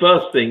the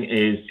first thing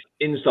is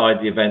inside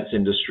the events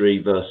industry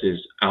versus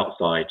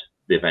outside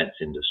the events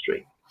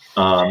industry.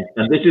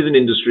 And this is an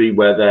industry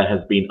where there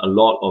has been a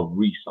lot of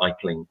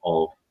recycling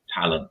of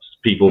talents,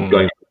 people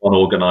going from one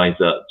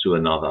organizer to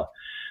another.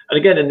 And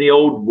again, in the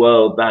old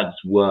world,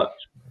 that's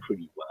worked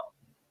pretty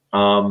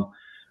well.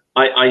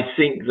 I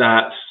think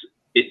that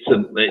it's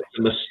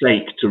a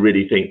mistake to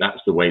really think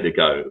that's the way to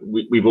go.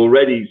 We've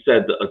already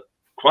said that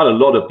quite a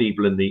lot of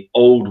people in the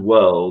old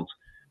world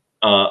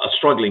are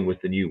struggling with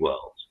the new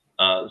world.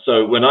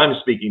 So when I'm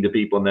speaking to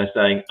people and they're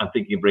saying, I'm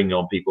thinking of bringing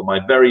on people,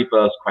 my very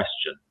first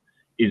question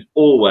is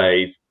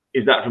always,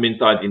 is that from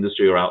inside the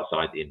industry or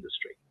outside the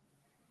industry?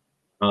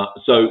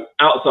 So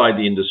outside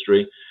the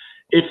industry,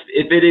 if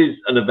it is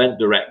an event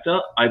director,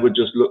 I would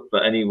just look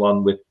for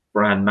anyone with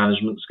brand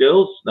management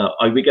skills. Now,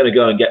 are we going to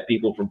go and get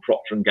people from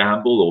Procter &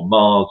 Gamble or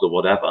Mars or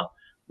whatever?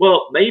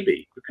 Well,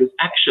 maybe, because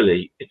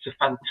actually it's a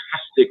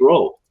fantastic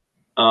role.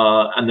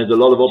 And there's a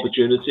lot of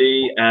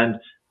opportunity, and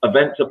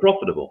events are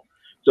profitable.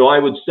 So I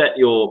would set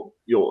your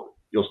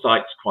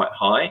sights quite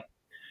high.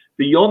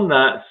 Beyond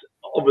that,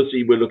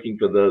 obviously we're looking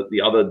for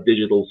the other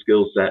digital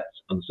skill sets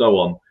and so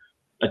on.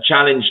 A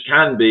challenge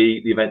can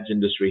be the events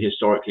industry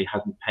historically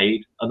hasn't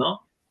paid enough.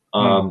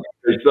 30%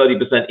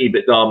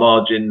 EBITDA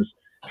margins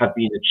have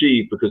been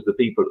achieved because the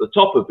people at the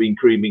top have been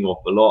creaming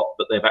off a lot,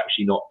 but they've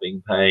actually not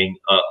been paying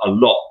a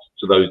lot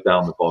to those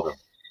down the bottom.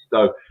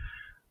 So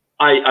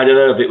I don't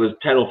know if it was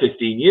 10 or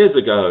 15 years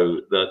ago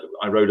that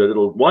I wrote a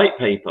little white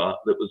paper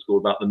that was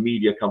called about the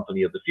media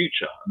company of the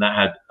future, and that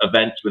had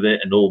events with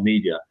it and all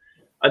media.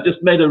 I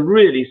just made a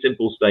really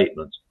simple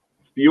statement: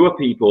 fewer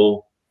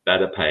people,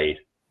 better paid.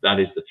 That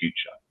is the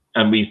future.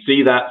 And we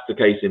see that's the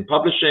case in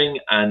publishing,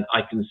 and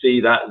I can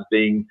see that as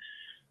being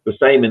the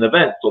same in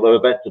events, although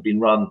events have been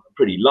run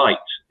pretty light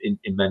in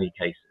many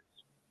cases.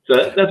 So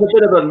that's a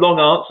bit of a long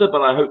answer,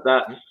 but I hope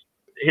that's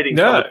hitting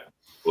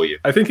for you.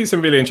 I think it's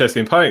some really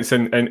interesting points,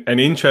 and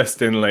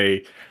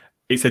interestingly,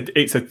 it's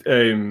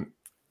the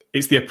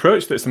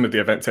approach that some of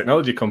the event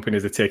technology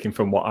companies are taking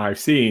from what I've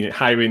seen,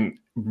 hiring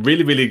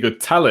really, really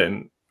good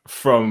talent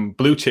from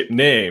blue chip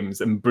names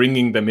and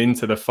bringing them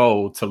into the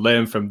fold to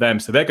learn from them.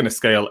 So they're going to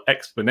scale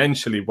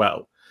exponentially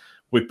well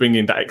with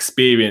bringing that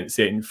experience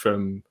in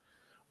from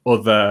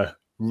other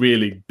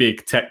really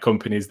big tech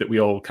companies that we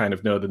all kind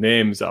of know the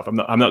names of. I'm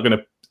not going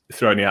to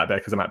throw any out there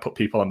because I might put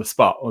people on the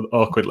spot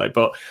awkwardly,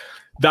 but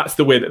that's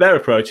the way that they're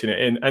approaching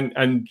it.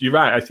 And you're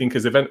right. I think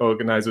as event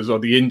organizers or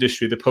the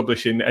industry, the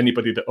publishing,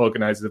 anybody that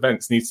organizes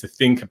events needs to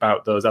think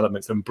about those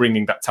elements, and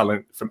bringing that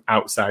talent from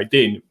outside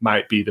in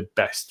might be the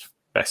best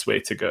way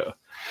to go.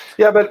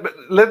 Yeah, but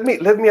let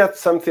me add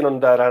something on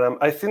that, Adam.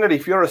 I think that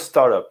if you're a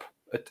startup,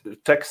 a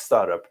tech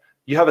startup,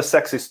 you have a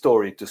sexy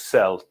story to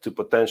sell to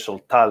potential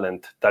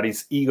talent that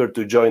is eager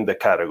to join the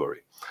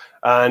category.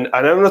 And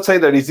I'm not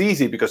saying that it's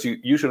easy, because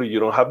usually you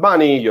don't have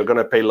money, you're going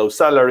to pay low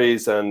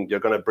salaries, and you're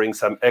going to bring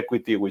some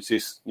equity, which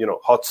is,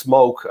 hot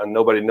smoke, and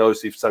nobody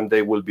knows if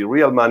someday will be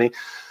real money.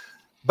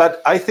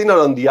 But I think that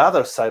on the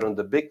other side, on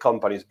the big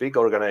companies, big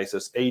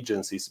organizers,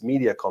 agencies,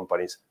 media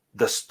companies,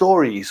 the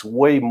story is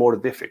way more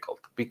difficult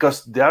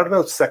because they are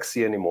not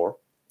sexy anymore.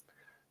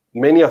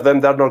 Many of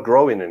them, they're not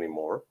growing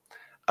anymore.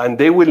 And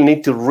they will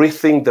need to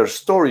rethink their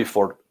story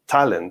for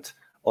talent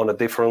on a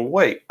different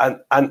way.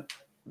 And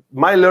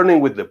my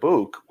learning with the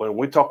book, when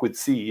we talk with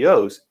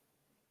CEOs,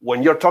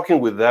 when you're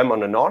talking with them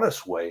on an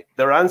honest way,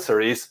 their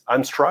answer is,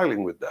 I'm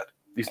struggling with that.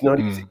 It's not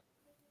easy.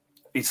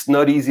 It's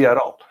not easy at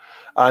all.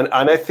 And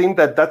I think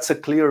that that's a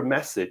clear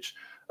message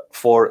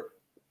for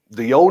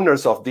the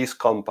owners of these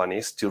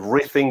companies to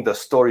rethink the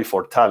story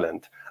for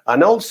talent.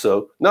 And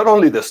also, not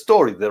only the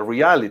story, the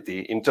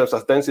reality, in terms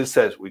of Denzil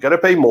says, we got to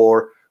pay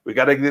more, we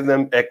got to give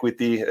them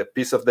equity, a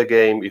piece of the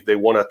game if they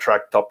want to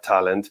attract top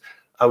talent,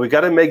 and we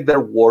got to make their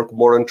work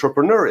more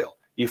entrepreneurial.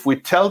 If we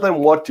tell them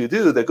what to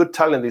do, the good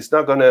talent is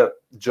not going to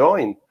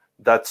join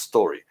that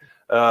story.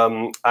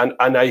 And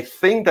I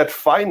think that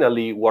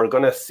finally we're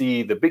going to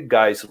see the big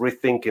guys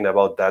rethinking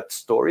about that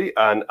story.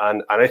 And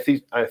I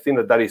think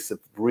that is a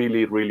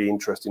really, really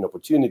interesting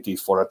opportunity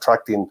for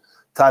attracting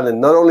talent,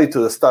 not only to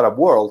the startup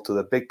world, to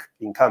the big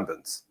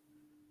incumbents.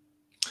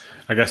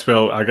 I guess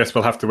we'll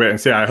have to wait and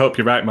see. I hope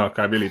you're right, Mark.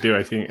 I really do.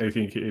 I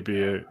think it'd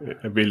be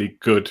a really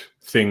good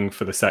thing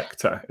for the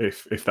sector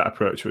if that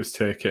approach was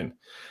taken.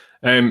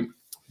 Another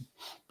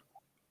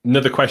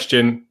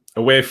question,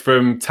 away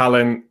from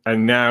talent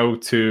and now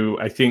to,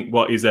 I think,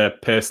 what is a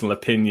personal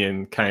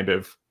opinion kind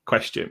of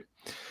question.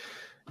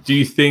 Do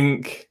you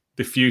think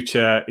the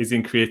future is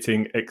in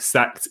creating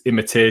exact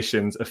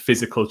imitations of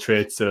physical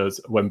trade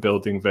shows when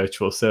building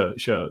virtual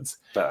shows?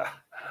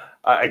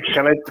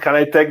 Can I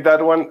take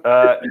that one?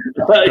 Go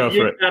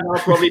for it. I'll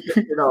probably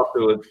take it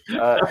afterwards.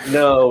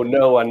 No.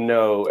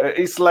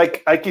 It's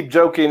like, I keep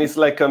joking, it's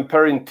like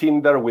comparing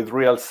Tinder with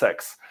real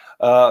sex.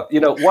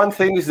 One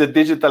thing is the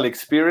digital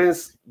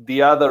experience,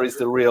 the other is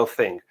the real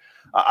thing.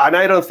 And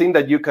I don't think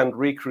that you can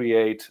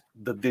recreate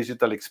the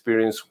digital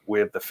experience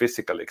with the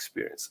physical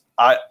experience.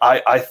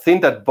 I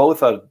think that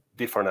both are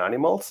different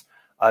animals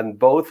and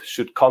both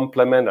should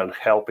complement and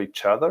help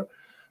each other.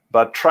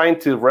 But trying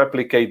to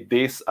replicate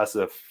this as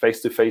a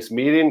face-to-face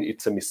meeting,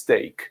 it's a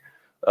mistake.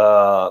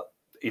 I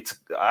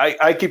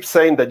keep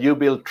saying that you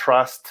build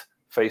trust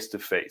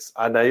face-to-face,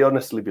 and I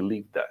honestly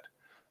believe that.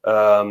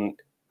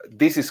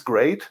 This is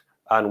great,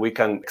 and we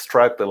can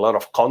extract a lot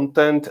of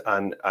content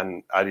and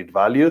added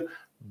value,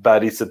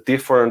 but it's a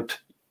different,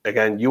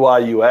 again,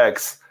 UI,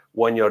 UX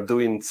when you're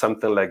doing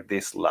something like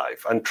this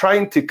live. And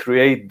trying to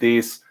create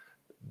these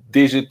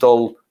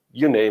digital,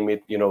 you name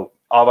it,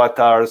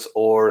 avatars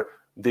or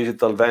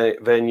digital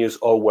venues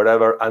or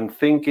whatever, and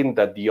thinking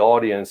that the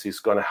audience is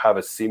going to have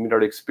a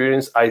similar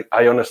experience, I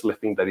honestly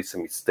think that it's a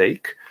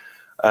mistake.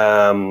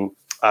 And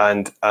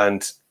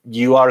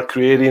you are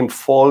creating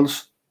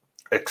false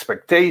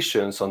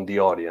expectations on the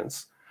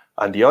audience,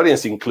 and the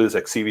audience includes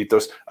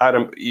exhibitors.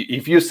 Adam,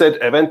 if you said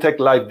EventTech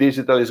Live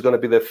Digital is going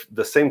to be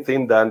the same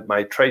thing than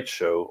my trade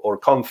show or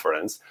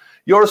conference,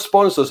 your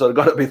sponsors are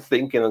going to be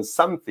thinking on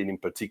something in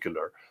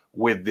particular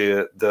with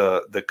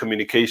the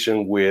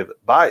communication with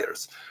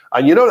buyers.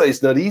 And that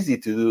it's not easy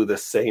to do the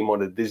same on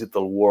the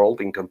digital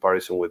world in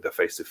comparison with the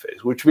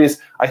face-to-face, which means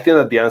I think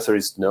that the answer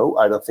is no.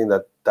 I don't think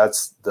that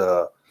that's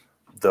the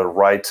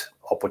right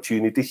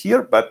opportunity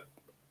here. But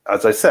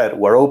as I said,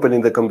 we're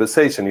opening the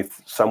conversation.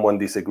 If someone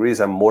disagrees,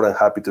 I'm more than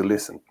happy to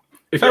listen.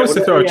 If I was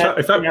to throw a chat,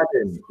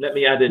 let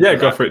me add in. Yeah,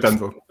 go for it,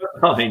 Denzil.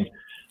 Fine.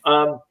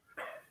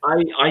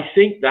 I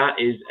think that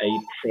is a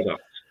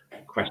product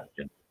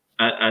question.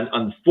 And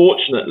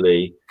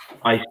unfortunately,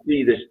 I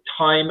see this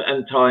time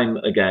and time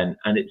again,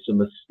 and it's a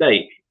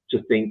mistake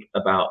to think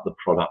about the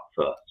product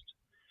first.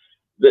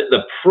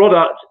 The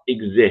product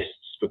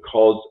exists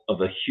because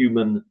of a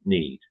human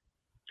need.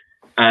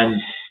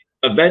 And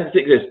events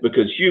exist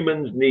because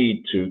humans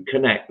need to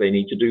connect, they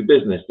need to do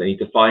business, they need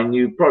to find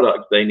new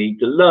products, they need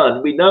to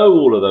learn. We know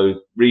all of those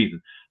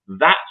reasons.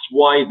 That's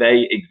why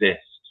they exist.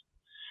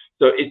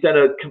 So it's then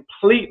a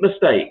complete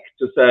mistake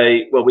to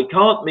say, well, we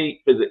can't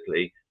meet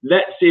physically.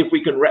 Let's see if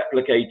we can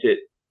replicate it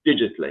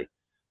digitally.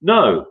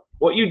 No,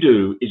 what you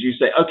do is you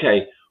say,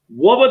 okay,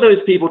 what were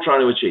those people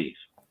trying to achieve?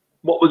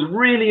 What was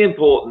really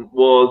important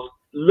was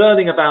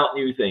learning about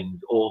new things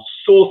or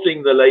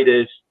sourcing the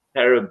latest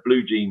pair of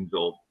blue jeans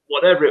or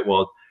whatever it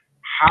was.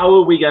 How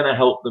are we going to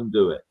help them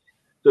do it?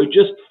 So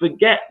just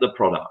forget the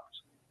product.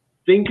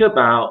 Think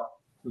about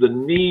the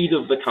need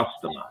of the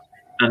customer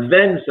and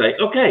then say,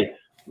 okay,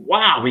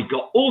 wow, we've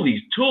got all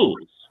these tools.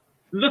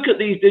 Look at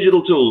these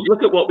digital tools.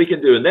 Look at what we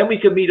can do. And then we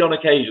can meet on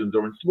occasions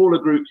or in smaller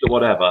groups or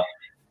whatever.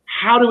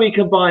 How do we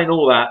combine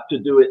all that to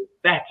do it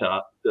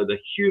better so the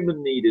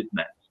human need is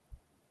met?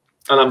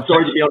 And I'm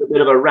sorry to be on a bit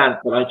of a rant,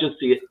 but I just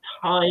see it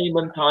time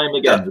and time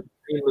again, the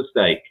same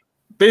mistake.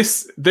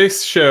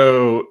 This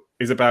show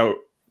is about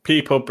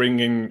people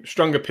bringing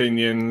strong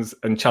opinions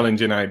and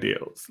challenging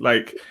ideals.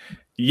 Like,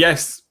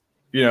 yes,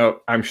 you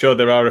know, I'm sure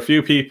there are a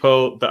few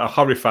people that are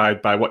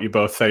horrified by what you're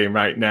both saying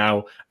right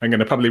now. I'm going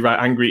to probably write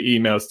angry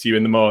emails to you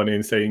in the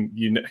morning saying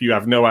you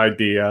have no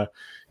idea,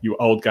 you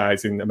old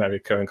guys in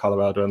America and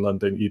Colorado and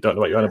London, you don't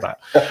know what you're on about.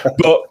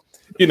 But,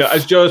 you know,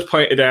 as Joe's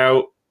pointed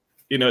out,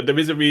 you know, there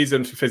is a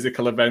reason for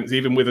physical events,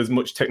 even with as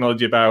much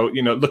technology about,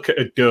 you know, look at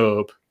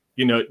Adobe,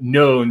 you know,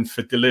 known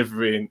for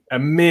delivering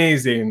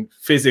amazing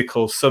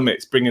physical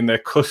summits, bringing their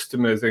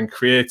customers and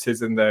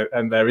creators and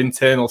their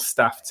internal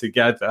staff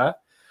together.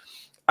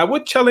 I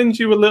would challenge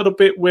you a little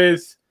bit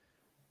with,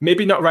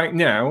 maybe not right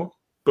now,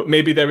 but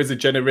maybe there is a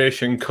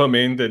generation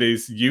coming that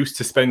is used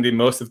to spending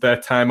most of their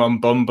time on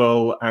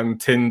Bumble and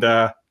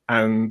Tinder,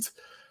 and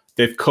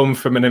they've come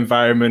from an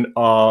environment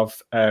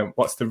of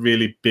what's the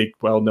really big,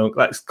 well-known,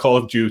 like Call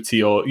of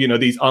Duty or, you know,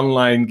 these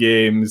online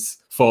games,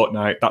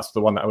 Fortnite, that's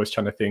the one that I was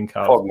trying to think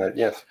of. Fortnite,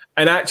 yes.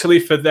 And actually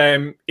for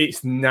them,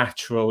 it's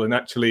natural, and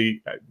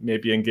actually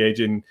maybe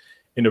engaging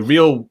in a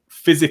real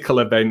physical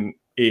event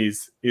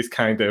is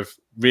kind of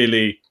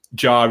really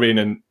jarring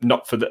and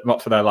not for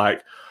their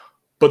like.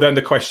 But then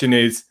the question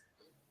is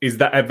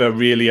that ever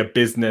really a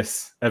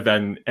business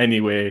event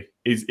anyway?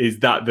 Is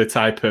that the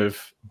type of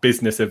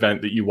business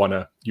event that you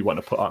wanna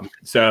put on?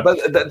 So,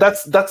 but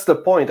that's the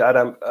point,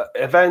 Adam.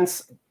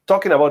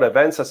 Talking about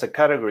events as a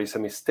category is a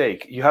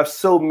mistake. You have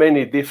so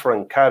many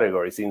different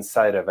categories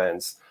inside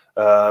events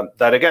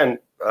that again.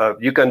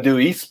 You can do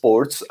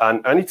esports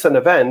and it's an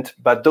event,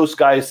 but those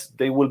guys,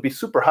 they will be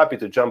super happy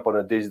to jump on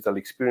a digital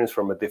experience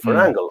from a different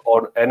angle.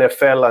 Or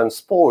NFL and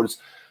sports,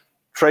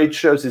 trade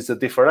shows is a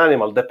different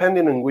animal,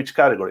 depending on which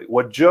category.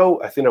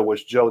 I think it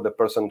was Joe, the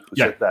person who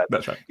said that.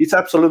 That's right. It's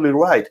absolutely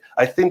right.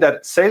 I think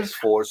that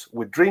Salesforce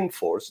with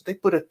Dreamforce, they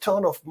put a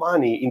ton of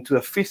money into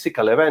a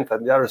physical event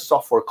and they are a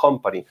software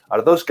company.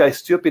 Are those guys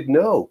stupid?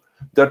 No.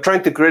 They're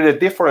trying to create a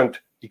different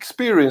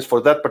experience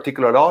for that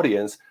particular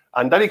audience.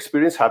 And that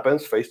experience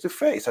happens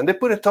face-to-face, and they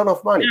put a ton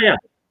of money. Yeah.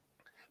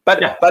 But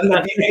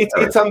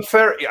it's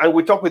unfair, and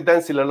we talk with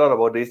Denzil a lot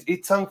about this,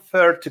 it's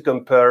unfair to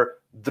compare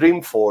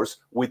Dreamforce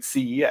with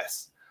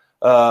CES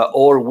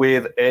or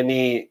with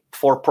any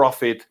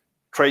for-profit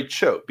trade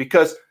show,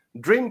 because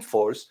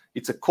Dreamforce,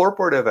 it's a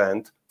corporate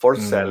event for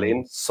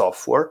selling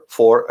software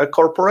for a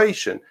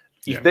corporation.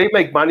 If they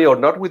make money or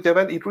not with the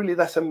event, it really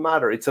doesn't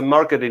matter. It's a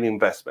marketing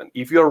investment.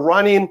 If you're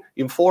running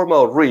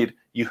Informa or Read,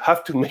 you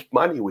have to make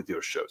money with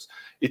your shows.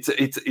 It's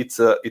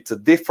a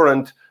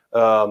different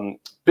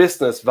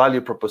business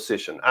value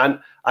proposition.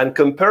 And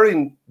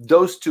comparing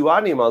those two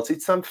animals,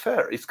 it's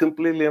unfair. It's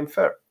completely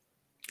unfair.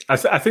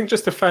 I think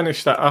just to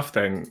finish that off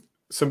then,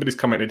 somebody's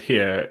commented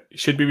here,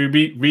 should we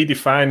be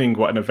redefining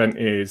what an event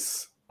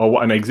is or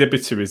what an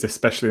exhibitor is,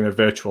 especially in a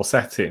virtual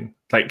setting?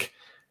 Like,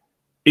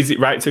 is it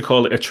right to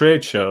call it a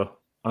trade show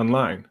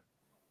online?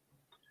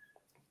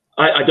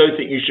 I don't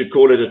think you should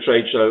call it a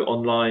trade show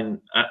online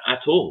at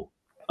all.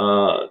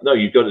 No,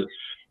 you've got to.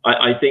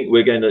 I think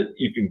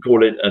you can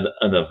call it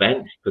an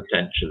event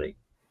potentially.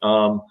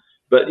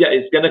 But yeah,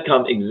 it's going to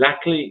come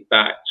exactly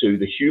back to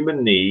the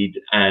human need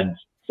and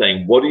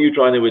saying, what are you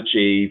trying to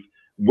achieve?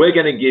 We're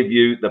going to give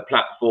you the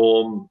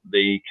platform,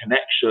 the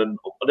connection,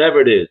 or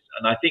whatever it is.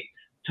 And I think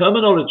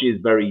terminology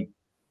is very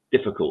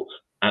difficult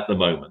at the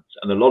moment,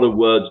 and a lot of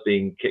words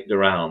being kicked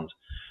around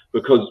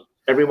because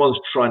everyone's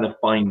trying to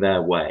find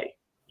their way.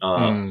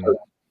 So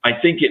I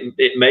think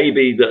it may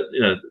be that,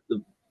 you know,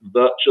 the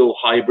virtual,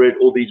 hybrid,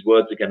 all these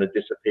words are going to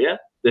disappear.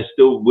 There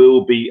still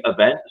will be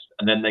events,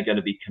 and then they're going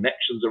to be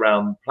connections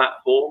around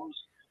platforms.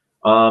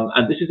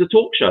 And this is a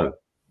talk show.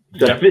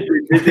 So this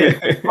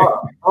is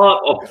part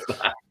of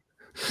that.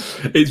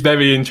 It's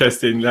very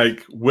interesting.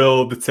 Like,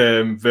 will the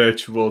term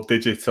virtual,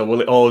 digital,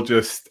 will it all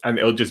just, and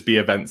it'll just be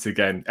events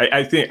again?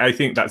 I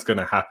think that's going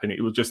to happen.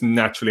 It will just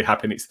naturally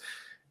happen. It's,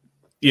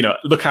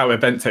 look how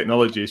event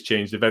technology has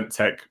changed. Event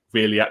tech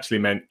really actually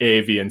meant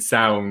AV and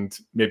sound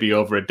maybe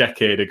over a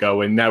decade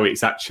ago, and now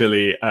it's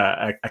actually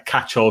a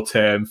catch-all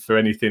term for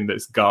anything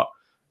that's got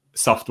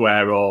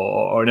software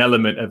or an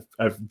element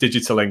of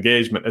digital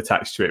engagement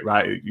attached to it,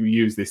 right? You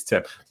use this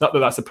term. Not that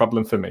that's a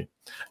problem for me,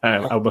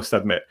 I must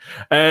admit.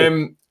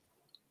 I'm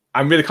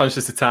really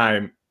conscious of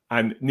time,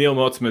 and Neil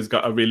Mortimer's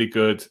got a really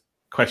good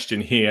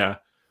question here.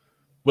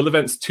 Will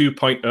Events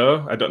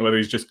 2.0, I don't know whether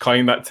he's just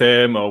coined that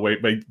term or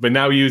we're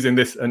now using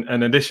this,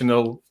 an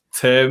additional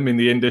term in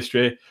the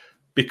industry,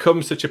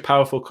 become such a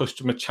powerful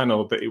customer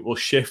channel that it will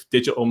shift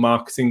digital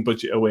marketing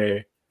budget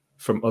away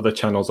from other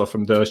channels or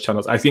from those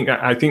channels? I think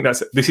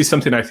this is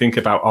something I think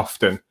about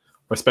often,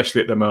 especially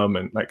at the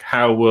moment. Like,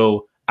 how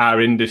will our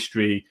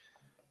industry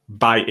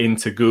buy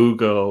into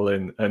Google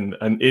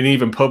and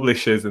even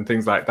publishers and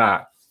things like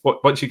that?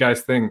 What do you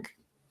guys think?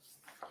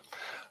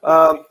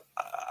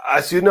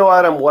 As you know,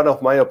 Adam, one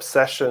of my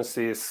obsessions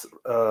is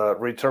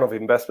return of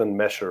investment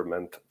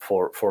measurement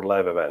for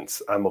live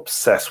events. I'm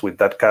obsessed with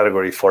that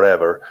category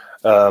forever.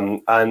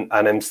 And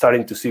I'm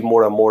starting to see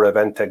more and more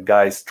event tech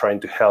guys trying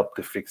to help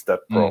to fix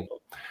that problem.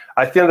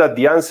 I think that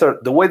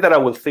the way that I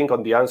will think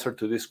on the answer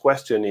to this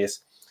question is,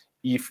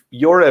 if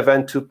your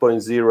event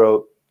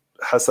 2.0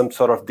 has some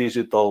sort of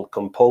digital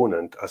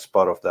component as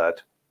part of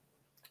that,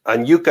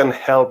 and you can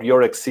help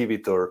your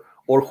exhibitor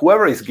or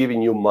whoever is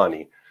giving you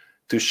money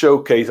to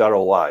showcase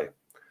ROI,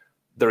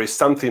 there is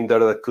something there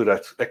that could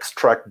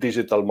extract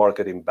digital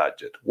marketing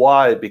budget.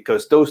 Why?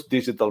 Because those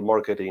digital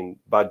marketing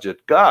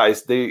budget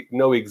guys, they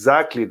know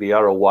exactly the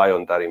ROI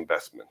on that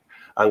investment.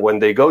 And when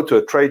they go to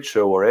a trade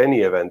show or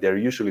any event, they're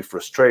usually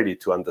frustrated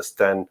to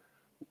understand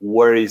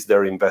where is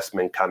their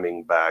investment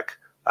coming back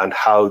and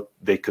how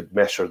they could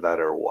measure that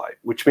ROI,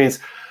 which means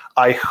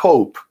I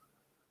hope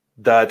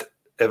that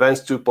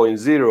Events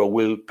 2.0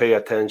 will pay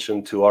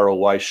attention to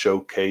ROI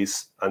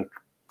showcase and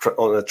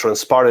on a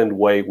transparent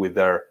way with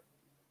their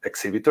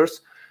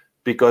exhibitors,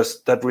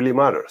 because that really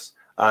matters.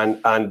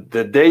 And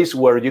the days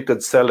where you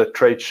could sell a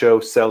trade show,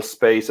 sell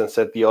space, and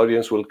said the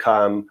audience will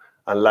come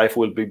and life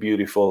will be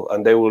beautiful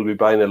and they will be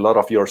buying a lot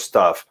of your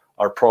stuff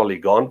are probably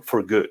gone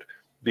for good.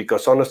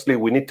 Because honestly,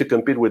 we need to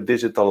compete with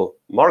digital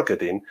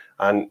marketing.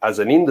 And as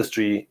an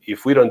industry,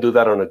 if we don't do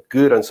that on a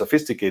good and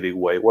sophisticated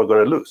way, we're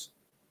going to lose.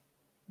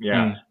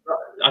 Yeah.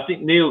 I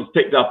think Neil's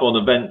picked up on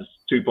Events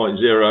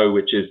 2.0,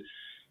 which is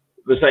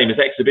the same as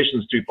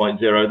Exhibitions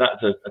 2.0.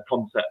 That's a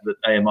concept that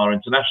AMR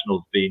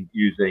International's been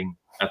using,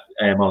 as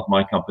AMR's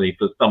my company,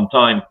 for some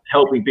time,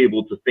 helping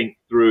people to think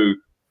through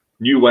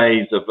new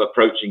ways of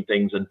approaching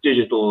things, and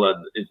digital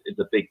is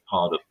a big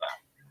part of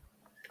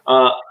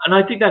that. And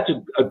I think that's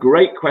a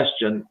great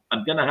question.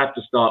 I'm going to have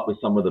to start with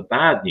some of the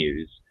bad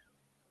news.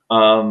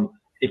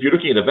 If you're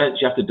looking at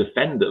events, you have to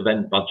defend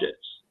event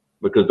budgets,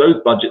 because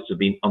those budgets have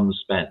been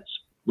unspent.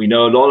 We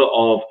know a lot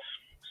of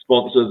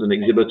sponsors and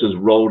exhibitors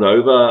rolled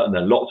over, and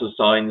there are lots of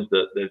signs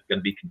that there's going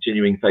to be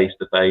continuing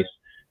face-to-face.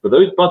 But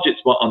those budgets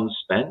were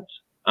unspent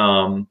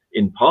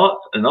in part,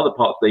 and in other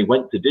parts they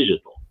went to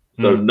digital.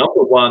 So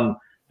number one,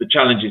 the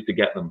challenge is to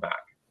get them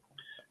back.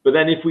 But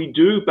then if we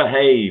do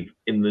behave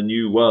in the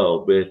new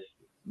world with,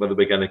 whether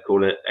we're going to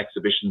call it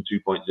Exhibition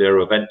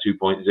 2.0, Event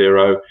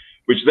 2.0,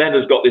 which then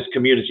has got this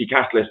community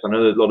catalyst, I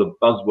know there's a lot of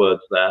buzzwords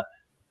there.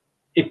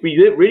 If we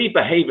really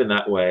behave in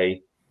that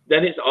way,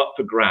 then it's up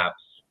for grabs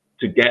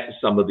to get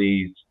some of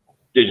these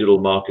digital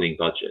marketing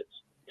budgets.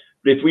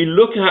 But if we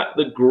look at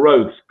the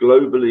growth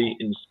globally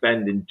in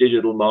spend in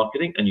digital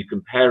marketing and you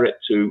compare it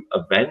to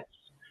events,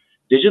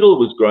 digital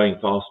was growing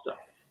faster.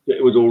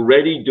 It was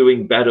already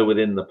doing better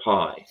within the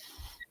pie.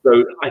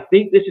 So I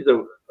think this is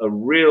a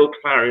real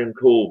clarion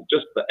call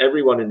just for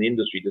everyone in the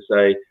industry to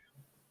say,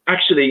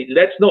 actually,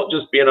 let's not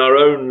just be in our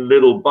own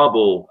little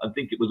bubble and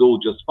think it was all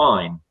just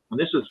fine. And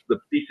this was the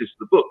thesis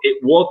of the book. It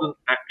wasn't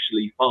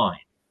actually fine.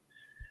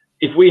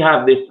 If we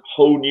have this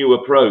whole new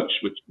approach,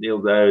 which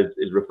Neil there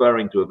is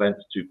referring to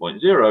Events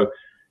 2.0,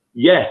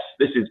 yes,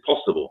 this is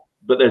possible,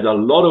 but there's a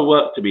lot of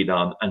work to be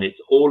done, and it's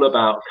all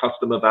about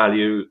customer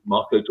value.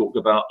 Marco talked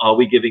about, are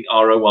we giving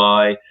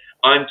ROI?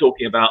 I'm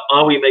talking about,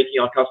 are we making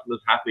our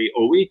customers happy,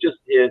 or are we just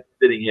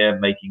sitting here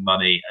making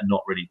money and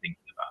not really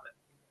thinking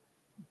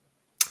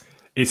about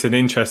it? It's an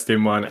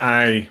interesting one.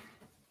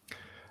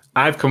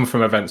 I've come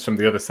from events from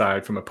the other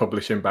side, from a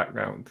publishing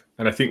background.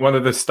 And I think one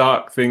of the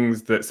stark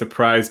things that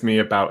surprised me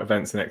about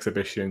events and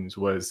exhibitions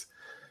was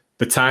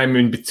the time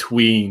in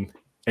between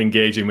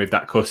engaging with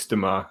that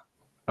customer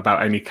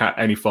about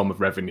any form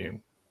of revenue.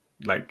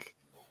 Like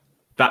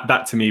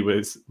that to me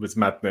was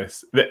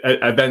madness. The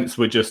events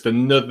were just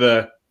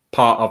another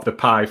part of the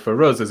pie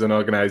for us as an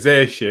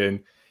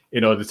organization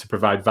in order to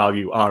provide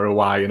value,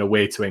 ROI, and a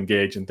way to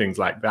engage and things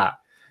like that.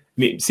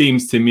 And it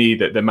seems to me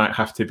that there might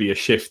have to be a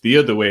shift the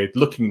other way,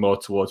 looking more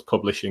towards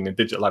publishing and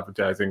digital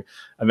advertising,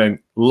 and then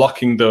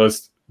locking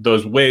those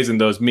ways and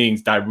those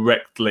means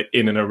directly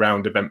in and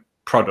around event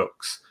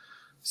products,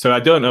 So I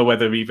don't know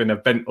whether even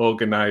event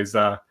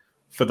organizer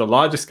for the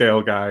larger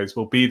scale guys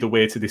will be the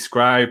way to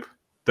describe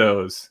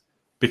those,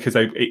 because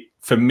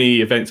for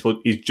me, events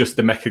is just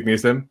the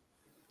mechanism,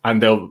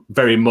 and they'll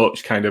very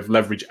much kind of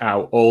leverage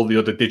out all the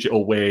other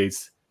digital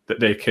ways that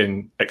they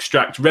can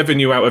extract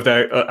revenue out of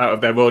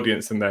their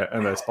audience and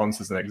their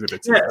sponsors and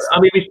exhibitors. Yeah, I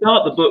mean, we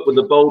start the book with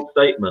a bold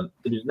statement.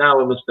 It is now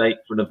a mistake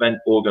for an event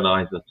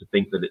organizer to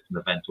think that it's an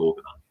event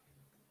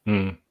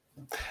organizer.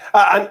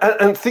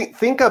 And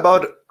think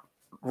about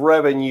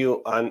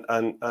revenue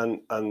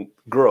and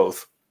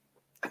growth.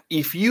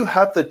 If you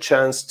have the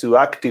chance to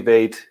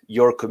activate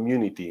your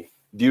community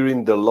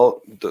during the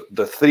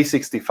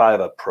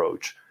 365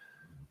 approach,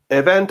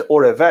 event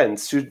or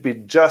events should be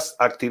just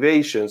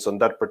activations on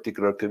that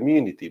particular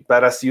community.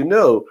 But as you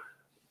know,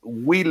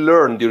 we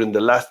learned during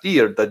the last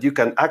year that you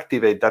can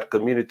activate that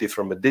community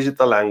from a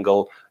digital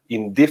angle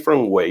in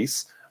different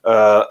ways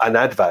and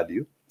add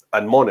value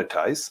and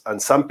monetize.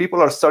 And some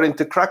people are starting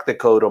to crack the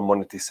code on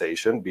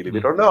monetization, believe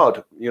it or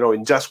not.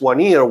 In just 1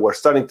 year, we're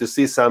starting to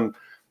see some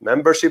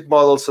membership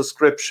model,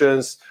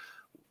 subscriptions,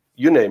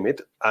 you name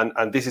it.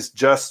 And this is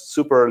just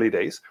super early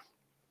days.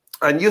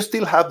 And you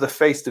still have the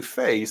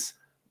face-to-face,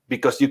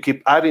 because you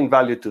keep adding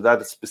value to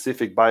that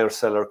specific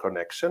buyer-seller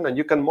connection, and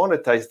you can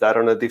monetize that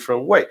in a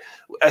different way.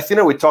 I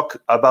think we talk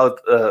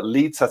about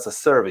leads as a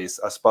service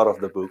as part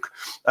of the book.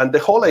 And the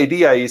whole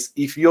idea is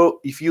if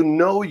you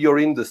know your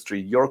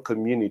industry, your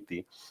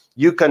community,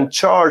 you can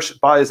charge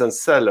buyers and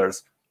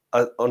sellers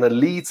on a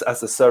leads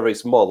as a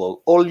service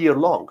model all year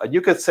long. And you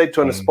can say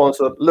to a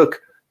sponsor,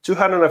 look,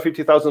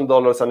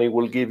 $250,000, and it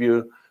will give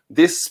you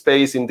this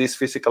space in these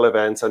physical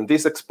events and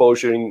this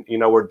exposure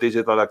in our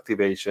digital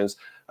activations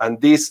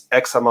and this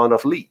X amount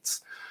of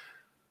leads.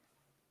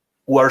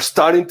 We're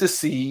starting to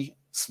see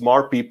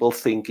smart people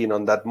thinking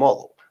on that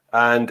model.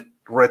 And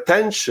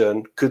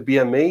retention could be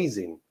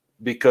amazing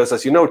because,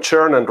 as you know,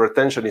 churn and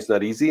retention is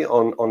not easy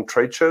on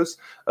trade shows.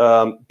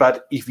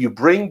 But if you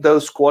bring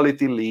those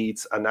quality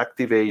leads and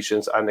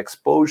activations and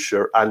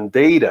exposure and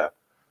data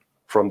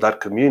from that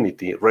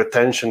community,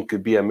 retention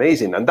could be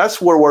amazing. And that's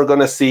where we're going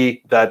to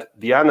see that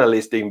the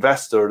analyst, the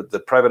investor,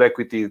 the private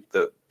equity,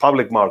 the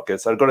public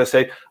markets are going to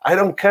say, I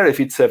don't care if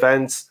it's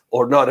events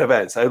or not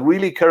events. I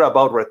really care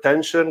about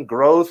retention,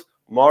 growth,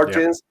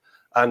 margins,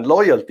 and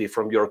loyalty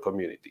from your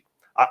community.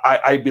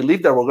 I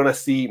believe that we're going to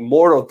see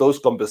more of those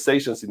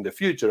conversations in the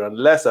future and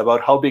less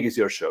about how big is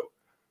your show.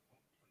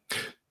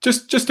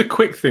 Just a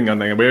quick thing on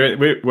that.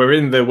 We're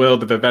in the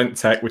world of event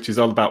tech, which is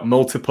all about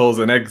multiples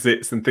and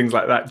exits and things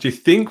like that. Do you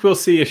think we'll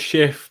see a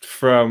shift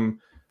from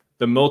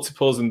the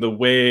multiples and the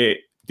way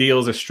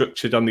deals are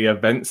structured on the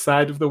event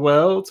side of the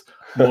world,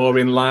 more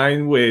in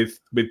line with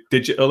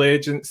digital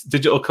agents,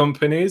 digital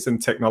companies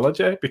and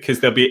technology? Because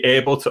they'll be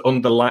able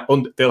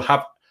to they'll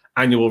have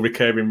annual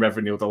recurring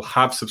revenue, they'll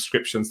have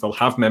subscriptions, they'll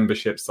have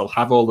memberships, they'll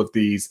have all of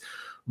these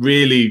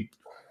really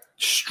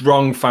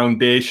strong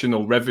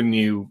foundational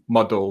revenue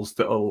models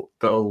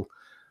that'll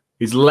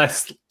is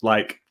less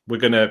like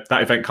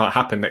that event can't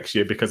happen next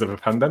year because of a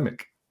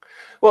pandemic.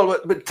 Well,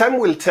 but time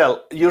will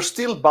tell. You're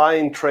still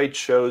buying trade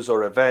shows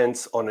or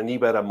events on an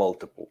EBITDA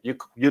multiple.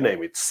 You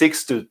name it,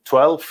 6 to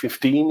 12,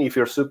 15 if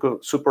you're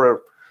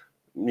super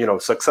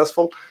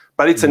successful,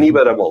 but it's an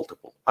EBITDA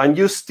multiple. And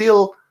you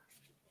still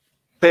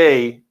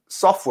pay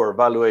software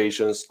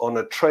valuations on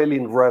a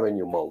trailing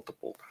revenue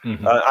multiple.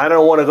 I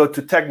don't want to go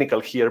too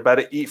technical here,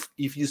 but if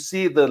you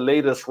see the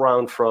latest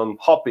round from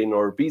Hopin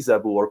or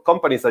Bizabu or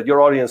companies that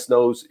your audience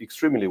knows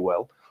extremely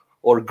well,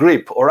 or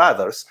Grip or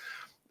others,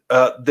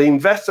 the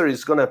investor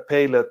is going to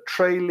pay the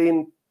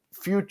trailing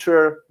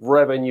future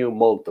revenue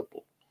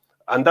multiple.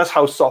 And that's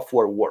how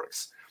software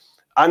works.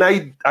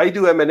 And I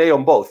do M&A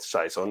on both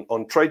sides,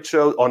 on trade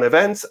shows, on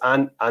events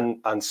and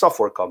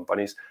software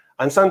companies.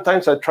 And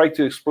sometimes I try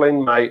to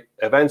explain my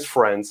events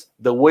friends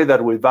the way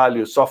that we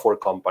value software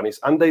companies,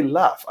 and they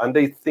laugh and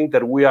they think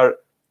that we are,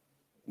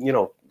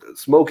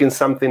 smoking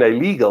something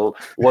illegal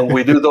when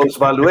we do those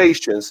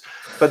valuations.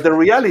 But the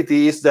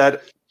reality is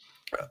that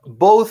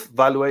both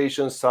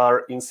valuations are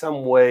in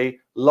some way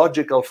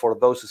logical for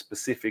those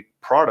specific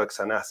products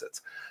and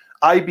assets.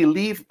 I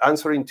believe,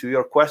 answering to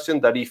your question,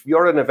 that if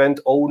you're an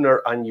event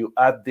owner and you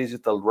add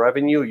digital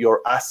revenue,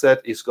 your asset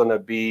is going to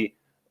be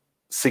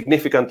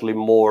significantly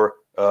more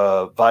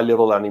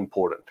valuable and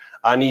important.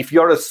 And if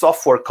you're a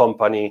software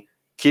company,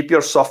 keep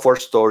your software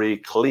story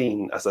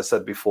clean, as I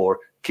said before,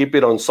 keep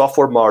it on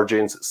software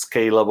margins,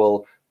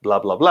 scalable, blah,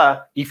 blah,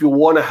 blah. If you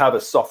want to have a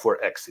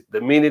software exit,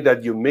 the minute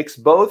that you mix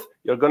both,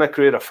 you're going to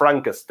create a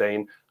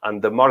Frankenstein,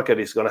 and the market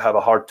is going to have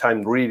a hard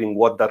time reading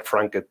what that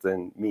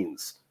Frankenstein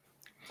means.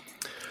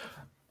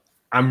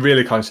 I'm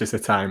really conscious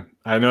of time.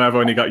 I know I've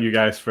only got you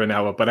guys for an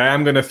hour, but I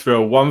am going to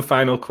throw one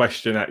final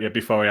question at you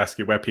before I ask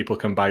you where people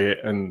can buy it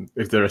and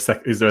if there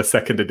is there a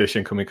second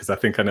edition coming, because I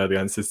think I know the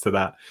answers to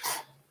that.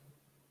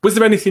 Was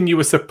there anything you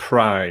were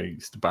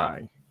surprised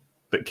by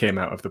that came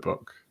out of the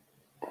book?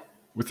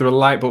 Was there a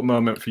light bulb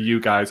moment for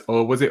you guys,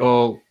 or was it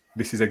all,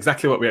 this is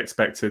exactly what we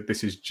expected,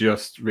 this is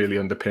just really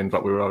underpinned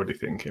what we were already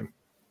thinking?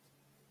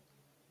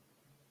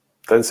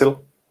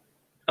 Denzil?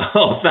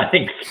 Oh,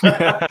 thanks.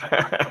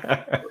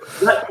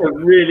 That's a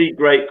really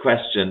great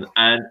question.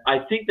 And I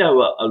think there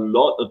were a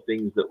lot of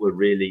things that were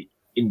really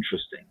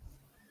interesting.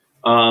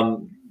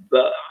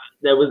 But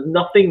there was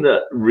nothing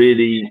that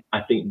really,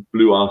 I think,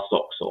 blew our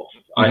socks off.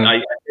 Mm-hmm.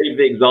 I gave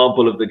the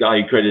example of the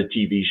guy who created a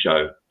TV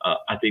show.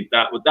 I think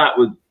that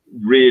was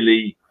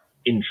really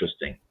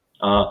interesting.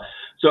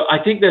 So I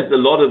think there's a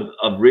lot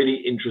of really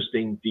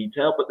interesting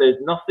detail, but there's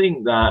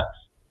nothing that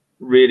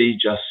really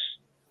just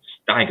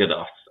staggered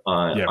us,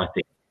 I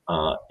think,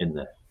 in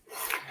this.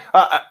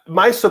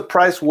 My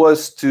surprise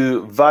was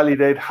to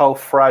validate how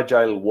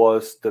fragile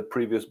was the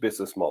previous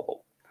business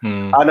model.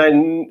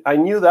 And I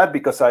knew that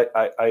because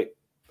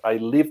I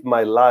lived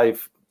my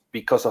life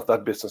because of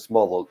that business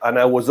model. And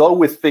I was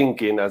always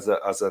thinking as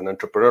an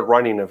entrepreneur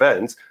running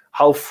events,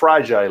 how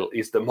fragile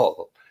is the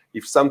model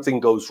if something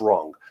goes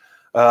wrong?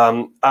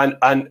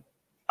 And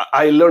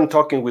I learned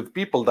talking with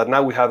people that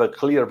now we have a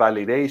clear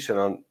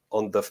validation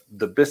on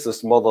the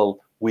business model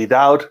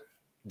without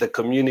the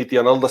community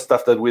and all the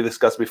stuff that we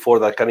discussed before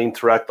that can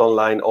interact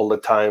online all the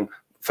time,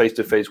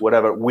 face-to-face,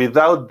 whatever.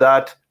 Without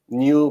that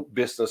new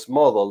business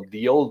model,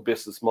 the old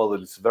business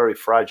model is very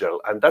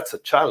fragile. And that's a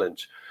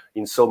challenge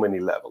in so many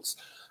levels.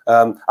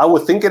 I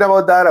was thinking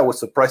about that. I was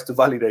surprised to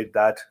validate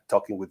that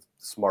talking with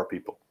smart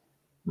people.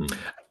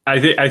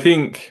 I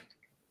think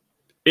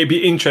it'd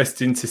be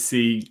interesting to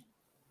see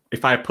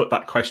if I put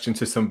that question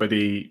to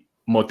somebody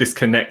more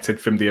disconnected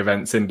from the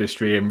events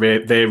industry and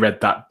they read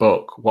that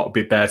book, what would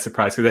be their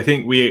surprise? Because I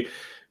think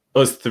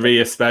us three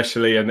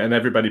especially, and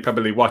everybody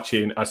probably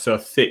watching, are so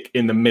thick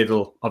in the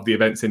middle of the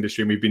events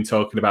industry, and we've been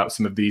talking about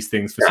some of these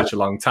things for such a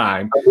long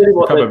time.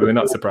 Probably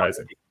not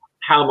surprising.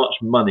 How much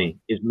money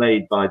is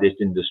made by this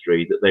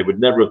industry that they would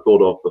never have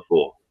thought of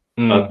before.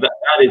 That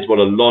is what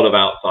a lot of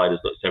outsiders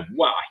that said,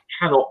 wow,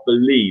 I cannot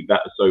believe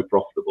that is so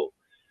profitable.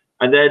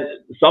 And then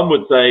some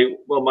would say,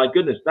 well, my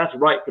goodness, that's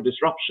ripe for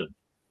disruption.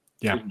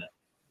 Yeah. Isn't it?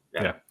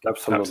 Yeah,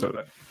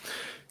 absolutely.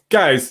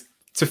 Guys,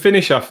 to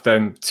finish off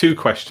then, 2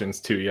 questions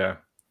to you.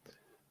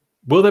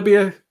 Will there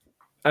be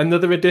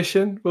another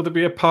edition? Will there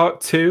be a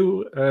part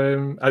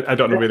 2? I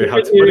don't know really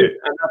how to put it.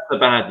 And that's the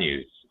bad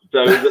news.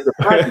 So the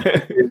bad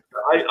news is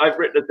I've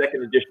written a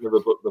second edition of a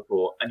book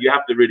before, and you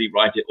have to really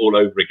write it all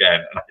over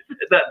again. And I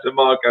said that to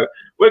Marco,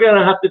 we're going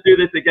to have to do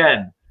this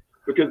again,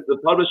 because the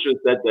publisher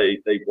said they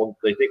think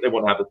they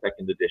want to have a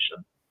second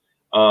edition.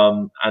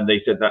 And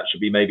they said that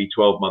should be maybe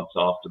 12 months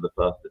after the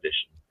first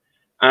edition.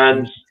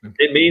 And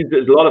it means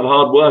there's a lot of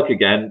hard work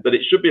again, but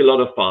it should be a lot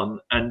of fun,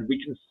 and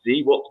we can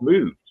see what's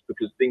moved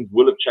because things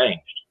will have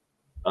changed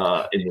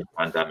in this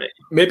pandemic.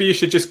 Maybe you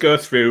should just go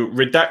through,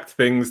 redact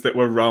things that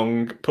were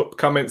wrong, put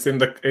comments in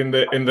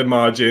the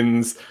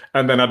margins,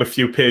 and then add a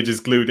few pages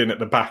glued in at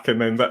the back,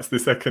 and then that's the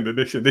second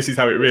edition. This is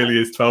how it really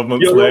is 12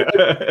 months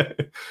later.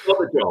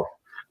 What a job.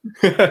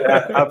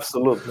 Yeah,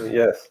 absolutely,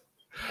 yes.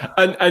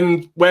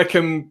 And where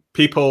can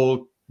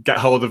people get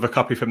hold of a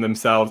copy from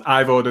themselves?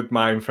 I've ordered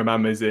mine from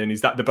Amazon.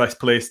 Is that the best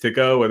place to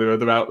go? Are there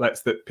other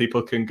outlets that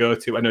people can go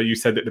to? I know you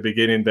said at the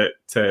beginning that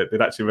they've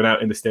actually run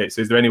out in the States.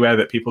 So is there anywhere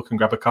that people can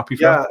grab a copy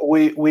from? Yeah,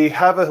 we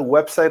have a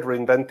website,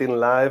 Reinventing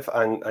Live,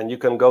 and you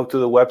can go to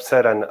the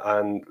website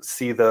and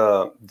see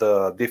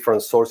the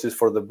different sources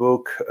for the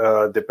book,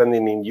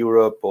 depending in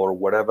Europe or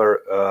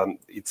whatever.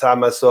 It's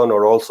Amazon,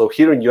 or also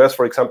here in US,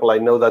 for example, I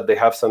know that they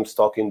have some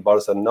stock in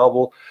Barnes &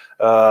 Noble,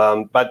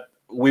 but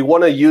we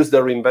want to use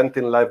the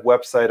Reinventing Live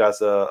website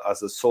as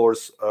a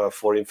source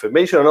for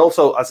information, and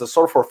also as a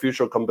source for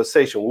future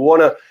conversation. We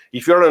want to,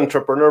 if you're an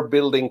entrepreneur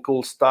building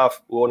cool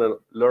stuff, we want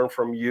to learn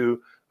from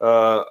you.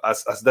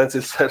 As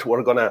Denzil said,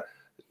 we're going to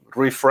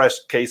refresh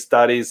case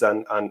studies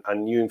and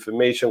new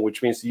information,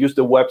 which means use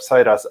the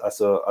website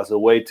as a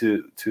way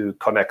to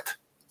connect.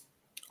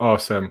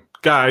 Awesome.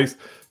 Guys,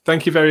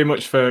 thank you very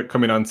much for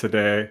coming on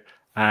today.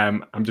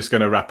 I'm just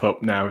going to wrap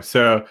up now.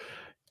 So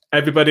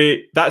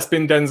everybody, that's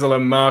been Denzil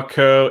and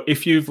Marco.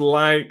 If you've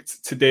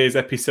liked today's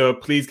episode,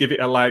 please give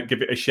it a like,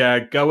 give it a share.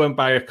 Go and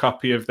buy a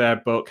copy of their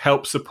book.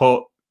 Help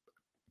support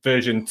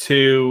version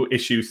 2,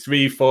 issue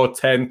 3, 4,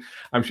 10.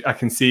 I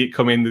can see it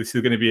coming. This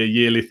is going to be a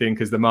yearly thing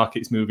because the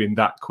market's moving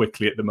that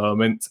quickly at the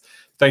moment.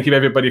 Thank you,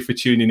 everybody, for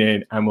tuning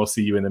in, and we'll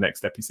see you in the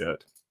next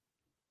episode.